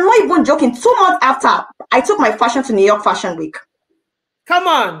 and I'm not even joking. 2 months after, I took my fashion to New York Fashion Week. Come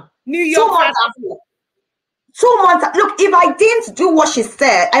on, New 2 York. months after. 2 months. Look, if I didn't do what she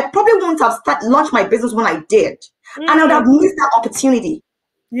said, I probably wouldn't have launched my business when I did, and I would have missed that opportunity.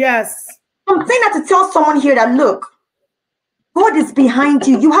 Yes. I'm saying that to tell someone here that, look, God is behind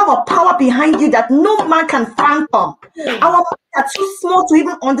you. You have a power behind you that no man can fathom. Our minds are too small to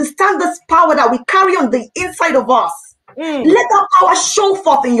even understand this power that we carry on the inside of us. Let that power show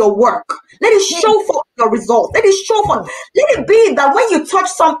forth in your work. Let it show forth in your results. Let it show forth. Let it be that when you touch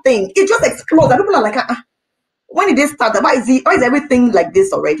something, it just explodes. And people are like, when did this start? Why is everything like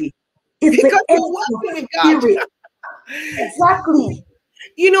this already? It's Because the you're working with God. spirit. Exactly.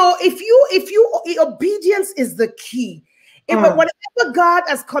 You know, if you obedience is the key. Whatever God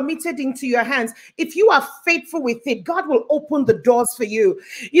has committed into your hands, if you are faithful with it, God will open the doors for you.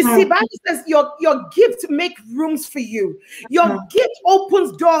 You see, Bible says your gift make rooms for you. Your gift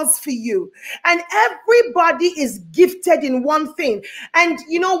opens doors for you. And everybody is gifted in one thing. And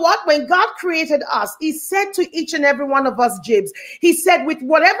you know what? When God created us, he said to each and every one of us, Jibs, he said, with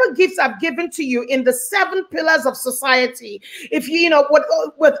whatever gifts I've given to you in the 7 pillars of society, if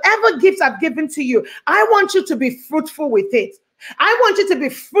whatever gifts I've given to you, I want you to be fruitful with it. I want you to be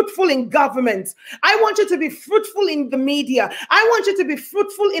fruitful in government. I want you to be fruitful in the media. I want you to be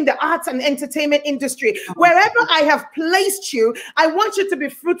fruitful in the arts and entertainment industry. Wherever I have placed you, I want you to be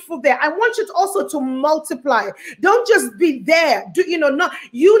fruitful there. I want you to also to multiply. Don't just be there.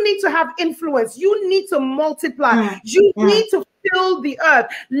 You need to have influence. You need to multiply. You need to fill the earth.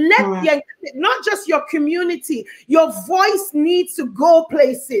 Not just your community, your voice needs to go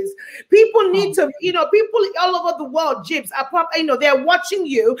places. People need to, people all over the world, Jibs, they're watching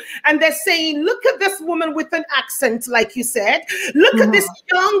you and they're saying, look at this woman with an accent, like you said. Look at this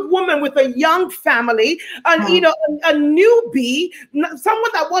young woman with a young family, and a newbie,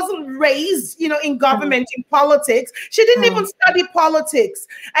 someone that wasn't raised, in government, in politics. She didn't even study politics,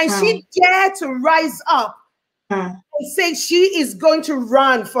 and she dared to rise up and say she is going to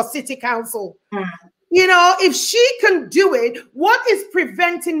run for city council. If she can do it, what is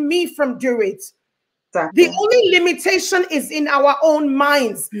preventing me from doing it? Exactly. The only limitation is in our own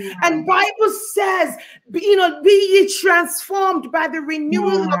minds. And Bible says, be ye transformed by the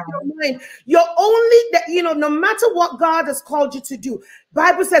renewal of your mind. You're only that, no matter what God has called you to do,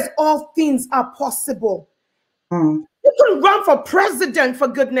 Bible says all things are possible. You can run for president, for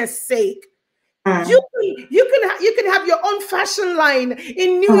goodness sake. You can have your own fashion line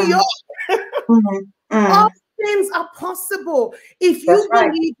in New York. All things are possible if you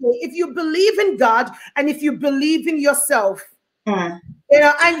believe it, if you believe in God, and if you believe in yourself. And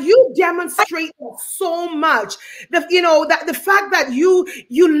you demonstrate so much. That the fact that you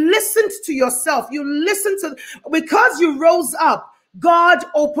listened to yourself, because you rose up, God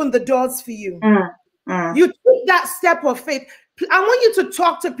opened the doors for you. You took that step of faith. I want you to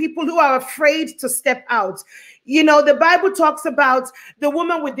talk to people who are afraid to step out. The Bible talks about the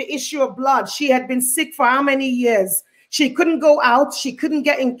woman with the issue of blood. She had been sick for how many years? She couldn't go out. She couldn't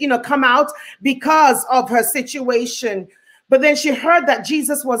come out because of her situation. But then she heard that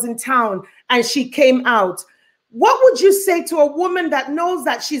Jesus was in town and she came out. What would you say to a woman that knows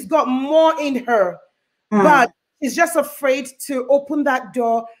that she's got more in her, but is just afraid to open that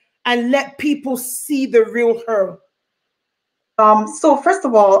door and let people see the real her? So first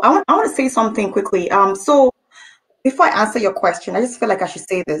of all, I want to say something quickly. So before I answer your question, I just feel like I should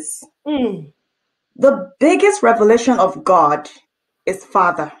say this. The biggest revelation of God is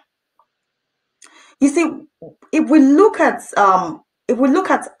Father. You see, if we look at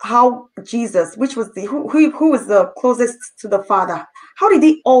how Jesus, which was who was the closest to the Father, how did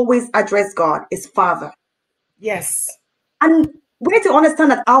he always address God? Is Father. Yes. And we need to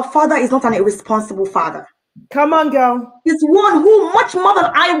understand that our Father is not an irresponsible Father. Come on, girl. He's one who, much more than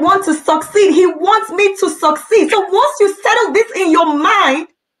I want to succeed, he wants me to succeed. So once you settle this in your mind,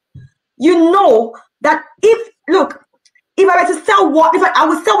 you know that if I were to sell water, I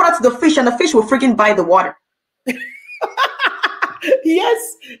would sell water to the fish, and the fish will freaking buy the water.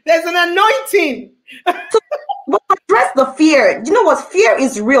 Yes, there's an anointing. But address the fear. You know what? Fear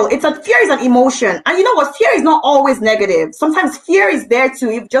is real. Fear is an emotion. And you know what? Fear is not always negative. Sometimes fear is there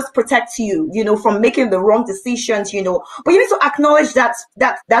to just protect you, from making the wrong decisions, But you need to acknowledge that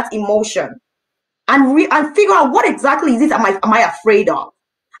emotion and figure out what exactly is it am I afraid of?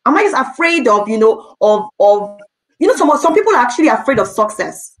 Am I just afraid of, some people are actually afraid of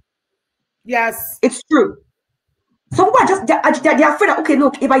success. Yes. It's true. Some people they're afraid of, okay,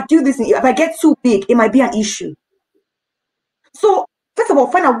 look, if I do this, if I get too big, it might be an issue. So first of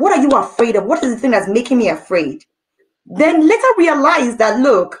all, find out what are you afraid of? What is the thing that's making me afraid? Then later realize that,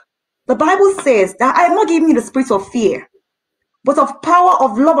 look, the Bible says that I am not giving you the spirit of fear, but of power,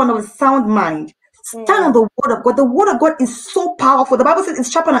 of love, and of a sound mind. Stand on the word of God. The word of God is so powerful. The Bible says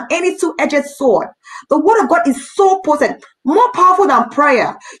it's sharper than any two-edged sword. The word of God is so potent, more powerful than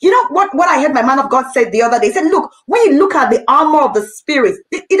prayer. You know what I heard my man of God said the other day? He said, look, when you look at the armor of the spirit,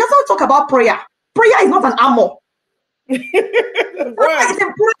 it doesn't talk about prayer. Prayer is not an armor. It's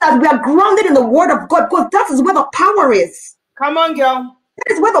important that we are grounded in the word of God, because that is where the power is. Come on, girl.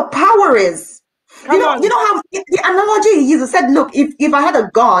 That is where the power is. You know how the analogy he used, said, look, if I had a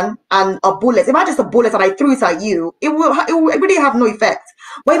gun and a bullet, if I had just a bullet and I threw it at you, it will really have no effect.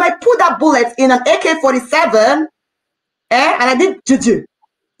 But if I put that bullet in an AK-47, and I did juju,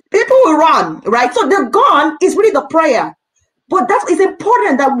 people will run, right? So the gun is really the prayer. But that is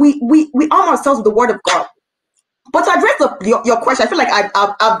important that we arm ourselves with the word of God. But to address your question, I feel like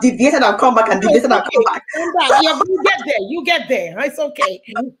I've deviated and come back and deviated and come back. You get there. It's okay.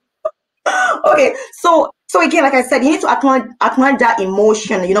 Okay, so again, like I said, you need to acknowledge that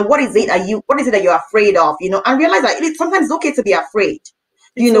emotion. You know, what is it that you're afraid of? You know, and realize that sometimes it's okay to be afraid.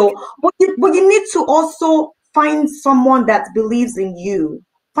 You know, but you need to also find someone that believes in you.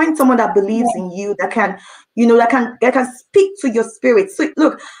 Find someone that believes in you, that can speak to your spirit. So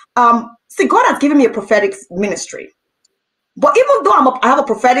look, see, God has given me a prophetic ministry, but even though I have a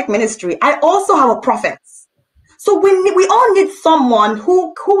prophetic ministry, I also have a prophet. So we all need someone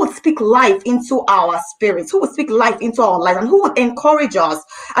who would speak life into our spirits, who would speak life into our lives, and who would encourage us.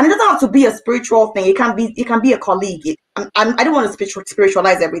 And it doesn't have to be a spiritual thing. It can be a colleague. I don't want to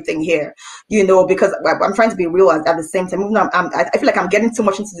spiritualize everything here, you know, because I'm trying to be real at the same time. I feel like I'm getting too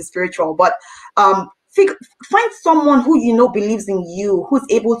much into the spiritual, but find someone who you know believes in you, who's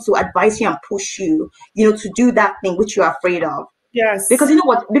able to advise you and push you, you know, to do that thing which you're afraid of. Yes. Because you know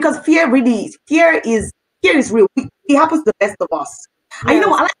what? Because fear is real. It happens to the best of us. Yes. And you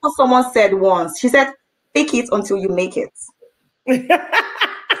know, I like what someone said once. She said, "Fake it until you make it."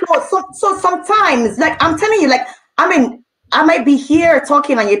 so sometimes, like I'm telling you, like I mean, I might be here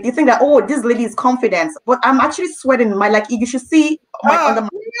talking, and you think that, oh, this lady is confident, but I'm actually sweating. You should see under my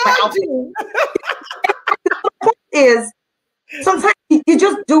outfit. The point is, sometimes you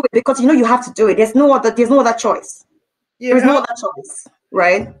just do it because you know you have to do it. There's no other choice. There's no other choice,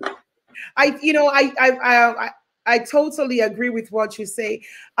 right? I totally agree with what you say.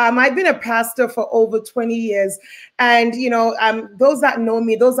 I've been a pastor for over 20 years, and you know, those that know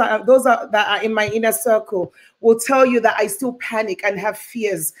me, those that are in my inner circle, will tell you that I still panic and have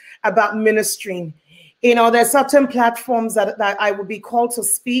fears about ministering. You know, there's certain platforms that I will be called to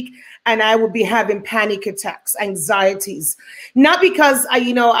speak, and I will be having panic attacks, anxieties, not because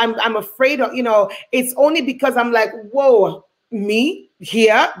I'm afraid of, you know, it's only because I'm like, whoa, me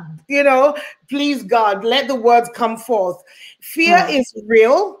here, you know, please God, let the words come forth. Fear is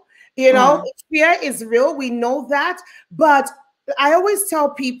real, you know, fear is real. We know that. But I always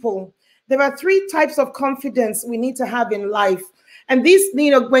tell people there are 3 types of confidence we need to have in life. And these,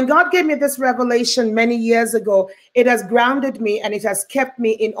 you know, when God gave me this revelation many years ago, it has grounded me and it has kept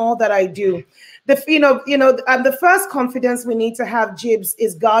me in all that I do. The first confidence we need to have, Jibs,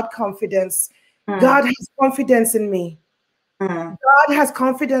 is God confidence. God has confidence in me. God has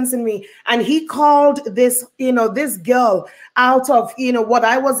confidence in me, and he called this girl out of, what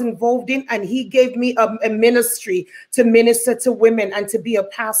I was involved in, and he gave me a ministry to minister to women and to be a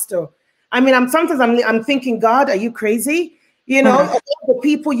pastor. I mean, sometimes I'm thinking, God, are you crazy? You know, of all the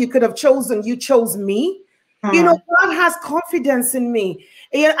people you could have chosen, you chose me. You know, God has confidence in me,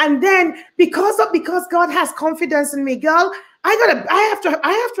 and then because God has confidence in me, girl, I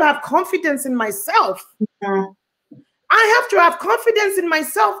have to have confidence in myself. I have to have confidence in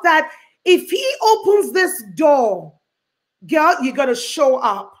myself that if he opens this door, girl, you got to show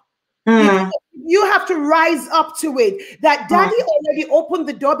up. You have to rise up to it. That daddy already opened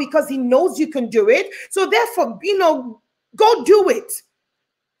the door because he knows you can do it. So therefore, go do it.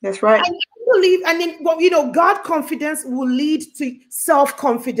 That's right. And I believe, and then, God confidence will lead to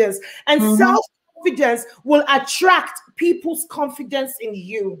self-confidence, and self-confidence will attract people's confidence in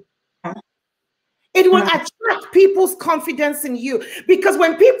you. It will attract people's confidence in you, because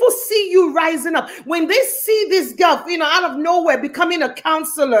when people see you rising up, when they see this girl, out of nowhere becoming a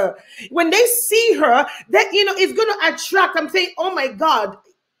counselor, when they see her, that, it's going to attract. I'm saying, oh my God,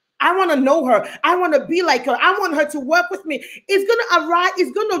 I want to know her. I want to be like her. I want her to work with me. It's going to arise.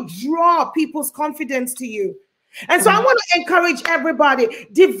 It's going to draw people's confidence to you. And so I want to encourage everybody,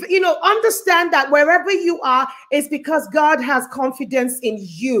 understand that wherever you are, it's because God has confidence in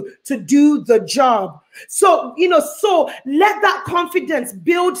you to do the job. So, so let that confidence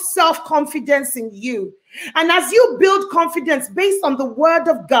build self-confidence in you. And as you build confidence based on the word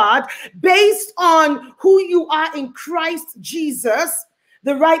of God, based on who you are in Christ Jesus,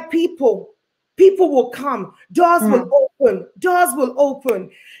 the right people will come. Doors will open. Doors will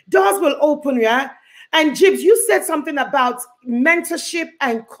open. Doors will open, yeah? And Jibs, you said something about mentorship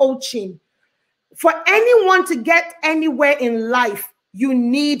and coaching. For anyone to get anywhere in life, you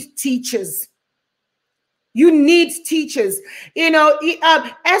need teachers. You need teachers.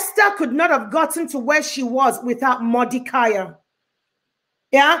 Esther could not have gotten to where she was without Mordecai.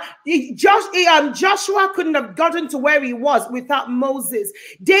 Yeah, Joshua couldn't have gotten to where he was without Moses.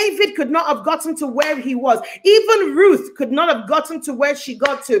 David could not have gotten to where he was. Even Ruth could not have gotten to where she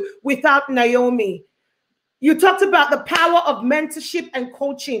got to without Naomi. You talked about the power of mentorship and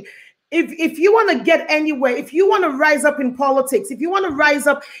coaching. If you want to get anywhere, if you want to rise up in politics, if you want to rise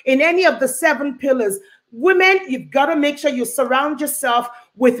up in any of the 7 pillars, women, you've got to make sure you surround yourself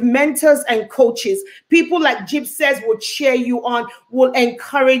with mentors and coaches. People like Jibs says will cheer you on, will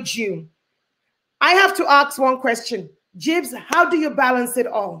encourage you. I have to ask one question. Jibs, how do you balance it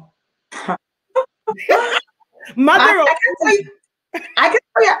all? Mother I can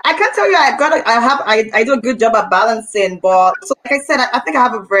tell you I do a good job at balancing, but so like I said, I think I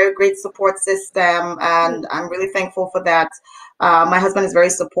have a very great support system, and I'm really thankful for that. My husband is very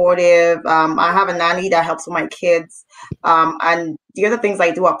supportive. I have a nanny that helps with my kids. And the other things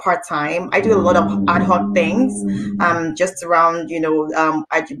I do are part-time. I do a lot of ad hoc things, just around,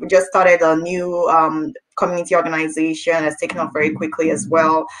 I just started a new community organization that's taken off very quickly as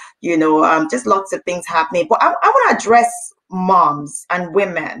well. Just lots of things happening. But I want to address moms and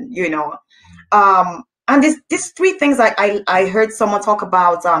women, and these 3 things I heard someone talk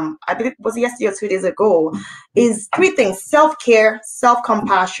about, I believe it was yesterday or 2 days ago, is 3 things: self-care,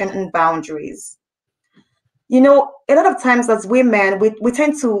 self-compassion, and boundaries. A lot of times as women, we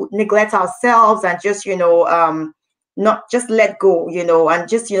tend to neglect ourselves and just, not just let go, and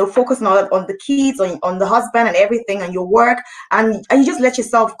just, focus on the kids, on the husband and everything, and your work, and you just let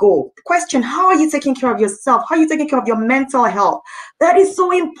yourself go. Question: how are you taking care of yourself? How are you taking care of your mental health? That is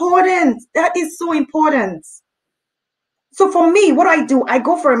so important. That is so important. So for me, what I do, I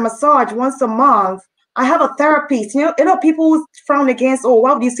go for a massage once a month. I have a therapist. People frown against, oh,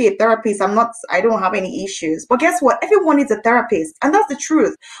 why would you say a therapist? I don't have any issues. But guess what? Everyone needs a therapist. And that's the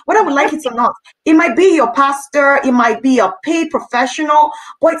truth. Whether we like it or not. It might be your pastor. It might be a paid professional.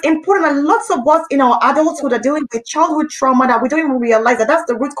 But it's important that lots of us in our adulthood are dealing with childhood trauma that we don't even realize that that's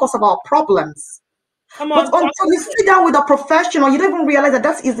the root cause of our problems. Come on, but until you sit down with a professional, you don't even realize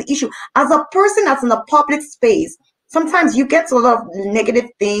that is the issue. As a person that's in a public space, sometimes you get a lot of negative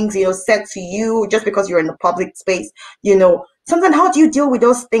things, said to you just because you're in the public space. Sometimes how do you deal with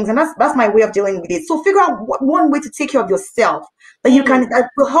those things? And that's my way of dealing with it. So figure out one way to take care of yourself that you can, that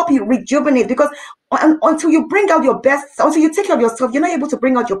will help you rejuvenate. Because until you bring out your best, until you take care of yourself, you're not able to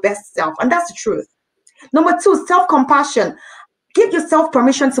bring out your best self. And that's the truth. Number 2, self-compassion. Give yourself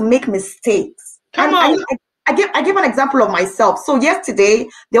permission to make mistakes. Come on. I give an example of myself. So yesterday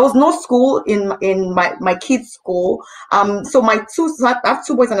there was no school in my kids' school. So I have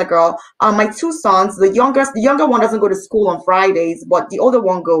 2 boys and a girl. My 2 sons, the younger one doesn't go to school on Fridays, but the older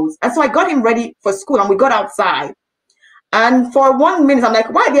one goes. And so I got him ready for school, and we got outside. And for 1 minute, I'm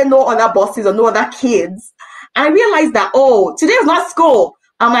like, why are there no other buses or no other kids? And I realized that, oh, today is not school.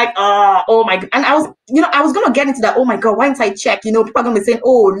 I'm like, oh my God. And I was gonna get into that, oh my God, why didn't I check? People are gonna be saying,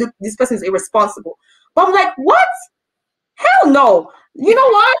 oh, look, this person is irresponsible. But I'm like, what? Hell no. You know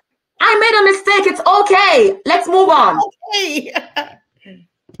what? I made a mistake. It's okay. Let's move on. Okay.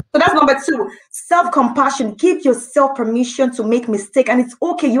 So that's number 2. Self-compassion. Give yourself permission to make mistakes. And it's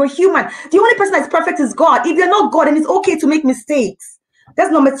okay. You're human. The only person that's perfect is God. If you're not God, then it's okay to make mistakes.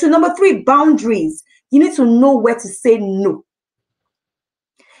 That's number 2. Number 3, boundaries. You need to know where to say no.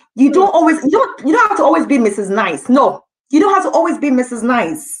 You don't have to always be Mrs. Nice. No, you don't have to always be Mrs.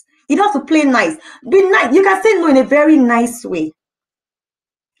 Nice. You don't have to play nice. Be nice. You can say no in a very nice way.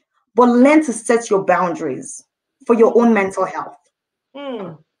 But learn to set your boundaries for your own mental health.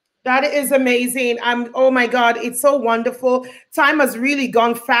 That is amazing. Oh my God, it's so wonderful. Time has really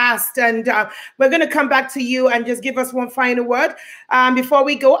gone fast, and we're going to come back to you and just give us one final word. Before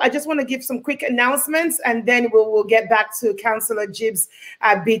we go, I just want to give some quick announcements, and then we'll get back to Cllr Jibs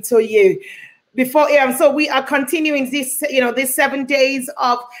Abitoye. So we are continuing this, these 7 days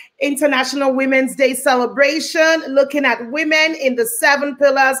of International Women's Day celebration, looking at women in the 7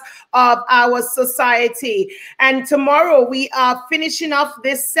 pillars of our society. And tomorrow we are finishing off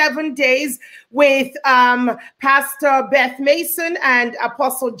this 7 days with Pastor Beth Mason and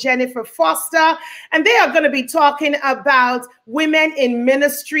Apostle Jennifer Foster. And they are going to be talking about women in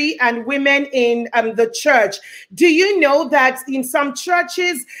ministry and women in the church. Do you know that in some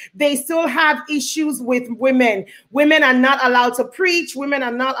churches, they still have issues with women? Women are not allowed to preach. Women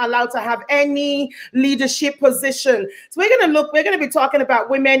are not allowed to have any leadership position. So we're going to be talking about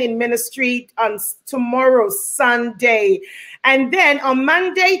women in ministry on tomorrow, Sunday. And then on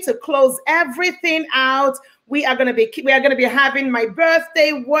Monday, to close everything out, we are going to be having my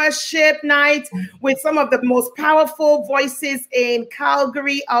birthday worship night with some of the most powerful voices in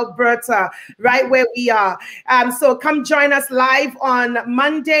Calgary, Alberta, right where we are. So come join us live on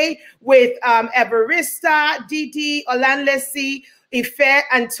Monday with Everista, Didi, Olanlesi, Ife,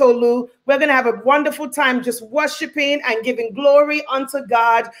 and Tolu. We're going to have a wonderful time just worshiping and giving glory unto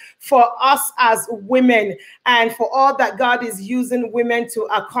God for us as women and for all that God is using women to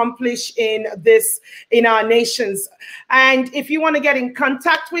accomplish in our nations. And if you want to get in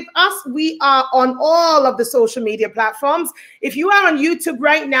contact with us, we are on all of the social media platforms. If you are on YouTube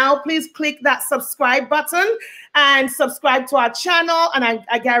right now, please click that subscribe button and subscribe to our channel. And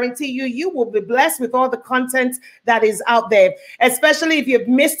I guarantee you will be blessed with all the content that is out there, especially if you've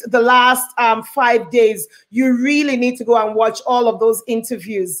missed the last 5 days. You really need to go and watch all of those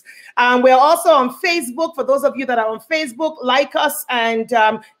interviews. We're also on Facebook. For those of you that are on Facebook, like us and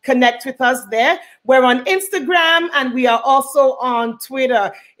connect with us there. We're on Instagram and we are also on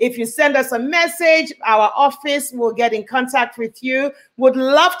Twitter. If you send us a message, our office will get in contact with you. Would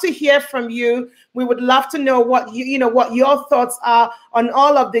love to hear from you. We would love to know what what your thoughts are on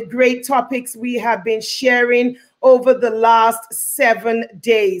all of the great topics we have been sharing over the last 7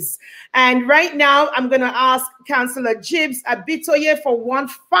 days. And right now, I'm going to ask Cllr Jibs Abitoye for one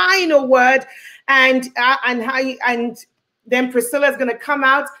final word, and then Priscilla is going to come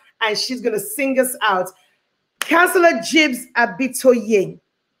out and she's going to sing us out. Cllr Jibs Abitoye,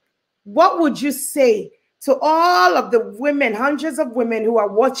 what would you say to all of the women, hundreds of women who are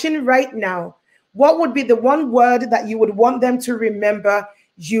watching right now? What would be the one word that you would want them to remember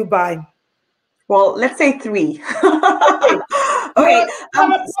you by? Well, let's say 3. Okay.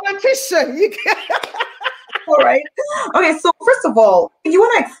 I'm a politician. You can All right. Okay. So first of all, if you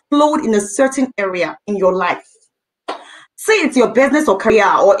want to explode in a certain area in your life, say it's your business or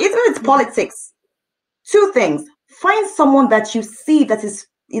career, or even it's politics, 2 things. Find someone that you see that is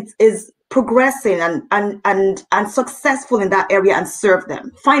progressing and successful in that area and serve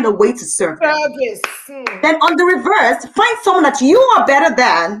them. Find a way to serve them. Then on the reverse, find someone that you are better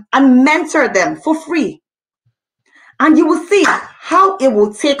than and mentor them for free. And you will see how it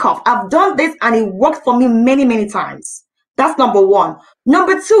will take off. I've done this and it worked for me many, many times. That's number 1.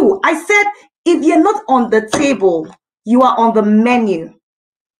 Number 2, I said, if you're not on the table, you are on the menu.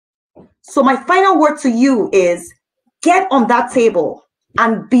 So my final word to you is get on that table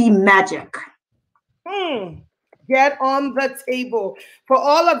and be magic. Get on the table. For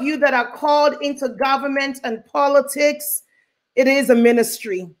all of you that are called into government and politics, it is a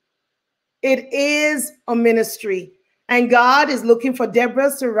ministry. It is a ministry. And God is looking for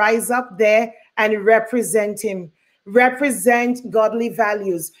Deborahs to rise up there and represent him. Represent godly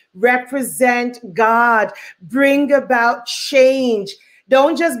values. Represent God. Bring about change.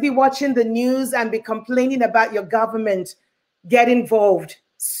 Don't just be watching the news and be complaining about your government. Get involved.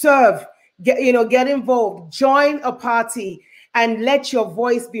 Serve. Get involved. Join a party and let your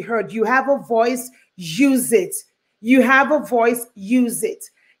voice be heard. You have a voice, use it. You have a voice, use it.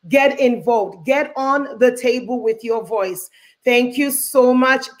 Get involved. Get on the table with your voice. Thank you so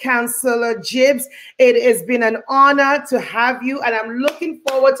much, Cllr Jibs. It has been an honor to have you, and I'm looking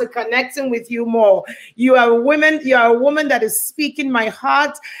forward to connecting with you more. You are a woman that is speaking my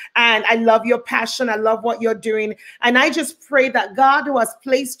heart, and I love your passion. I love what you're doing. And I just pray that God, who has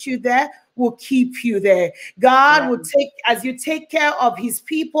placed you there, will keep you there. God will as you take care of his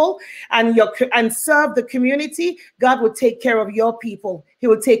people and serve the community, God will take care of your people. He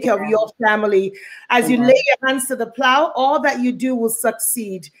will take care of your family. As you lay your hands to the plow, all that you do will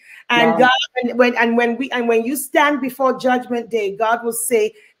succeed. And God, when you stand before Judgment Day, God will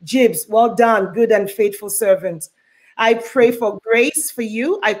say, Jibs, well done, good and faithful servant. I pray for grace for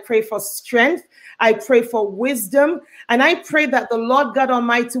you. I pray for strength. I pray for wisdom. And I pray that the Lord God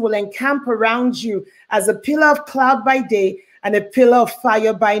Almighty will encamp around you as a pillar of cloud by day and a pillar of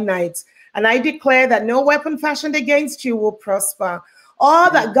fire by night. And I declare that no weapon fashioned against you will prosper.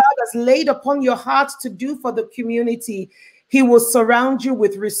 All that God has laid upon your heart to do for the community, He will surround you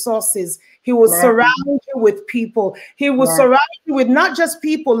with resources. He will surround you with people. He will surround you with not just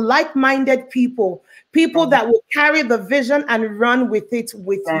people, like-minded people, people that will carry the vision and run with it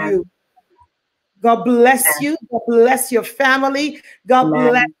with you. God bless you. God bless your family. God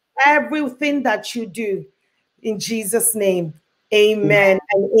bless everything that you do. In Jesus' name. Amen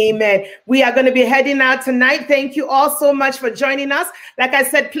and amen. We are going to be heading out tonight. Thank you all so much for joining us. Like I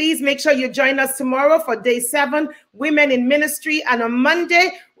said, please make sure you join us tomorrow for day 7, Women in Ministry, and on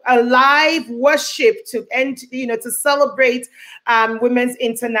Monday, a live worship to end, to celebrate Women's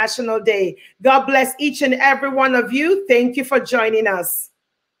International Day. God bless each and every one of you. Thank you for joining us.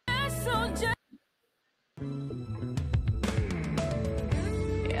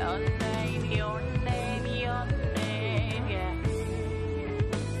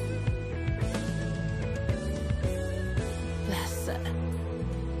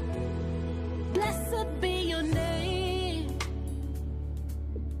 Blessed be your name.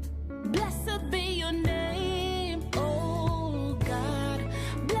 Blessed be your name, oh God.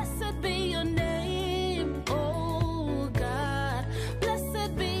 Blessed be your name, oh God.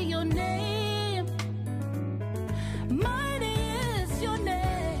 Blessed be your name. Mighty is your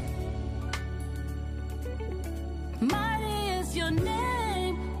name. Mighty is your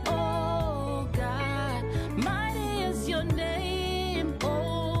name, oh God. Mighty is your name,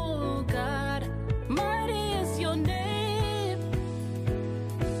 oh God. Mighty is your name.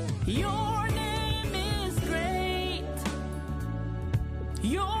 Your name is great.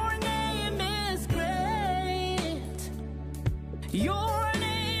 Your name is great. Your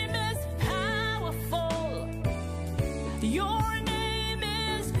name is powerful. Your name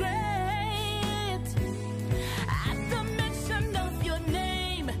is great. At the mention of your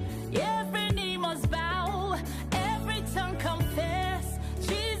name, every knee must bow, every tongue confess,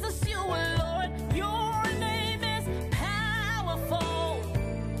 Jesus, you are Lord. Your name is powerful.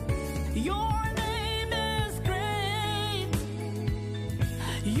 Your name is great.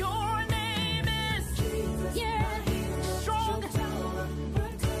 Your name is strong.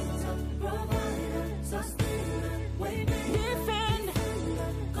 Defend.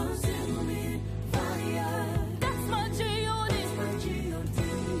 That's my G.O.D.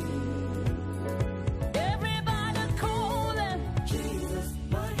 Everybody call him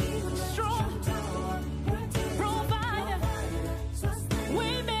strong provider. We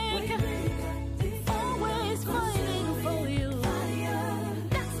make always fighting for you.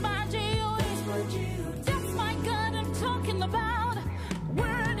 That's my G.O.D. That's my God I'm talking about.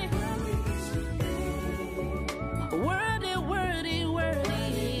 Worthy, worthy, worthy,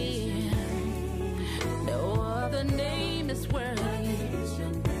 worthy. No other name is worthy.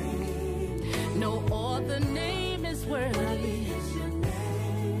 No other name is worthy.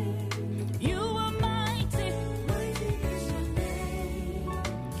 You are mighty.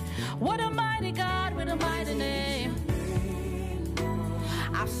 What a mighty God with a mighty name.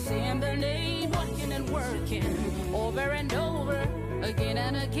 I've seen the name working and working over and over, again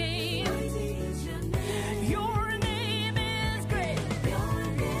and again. You're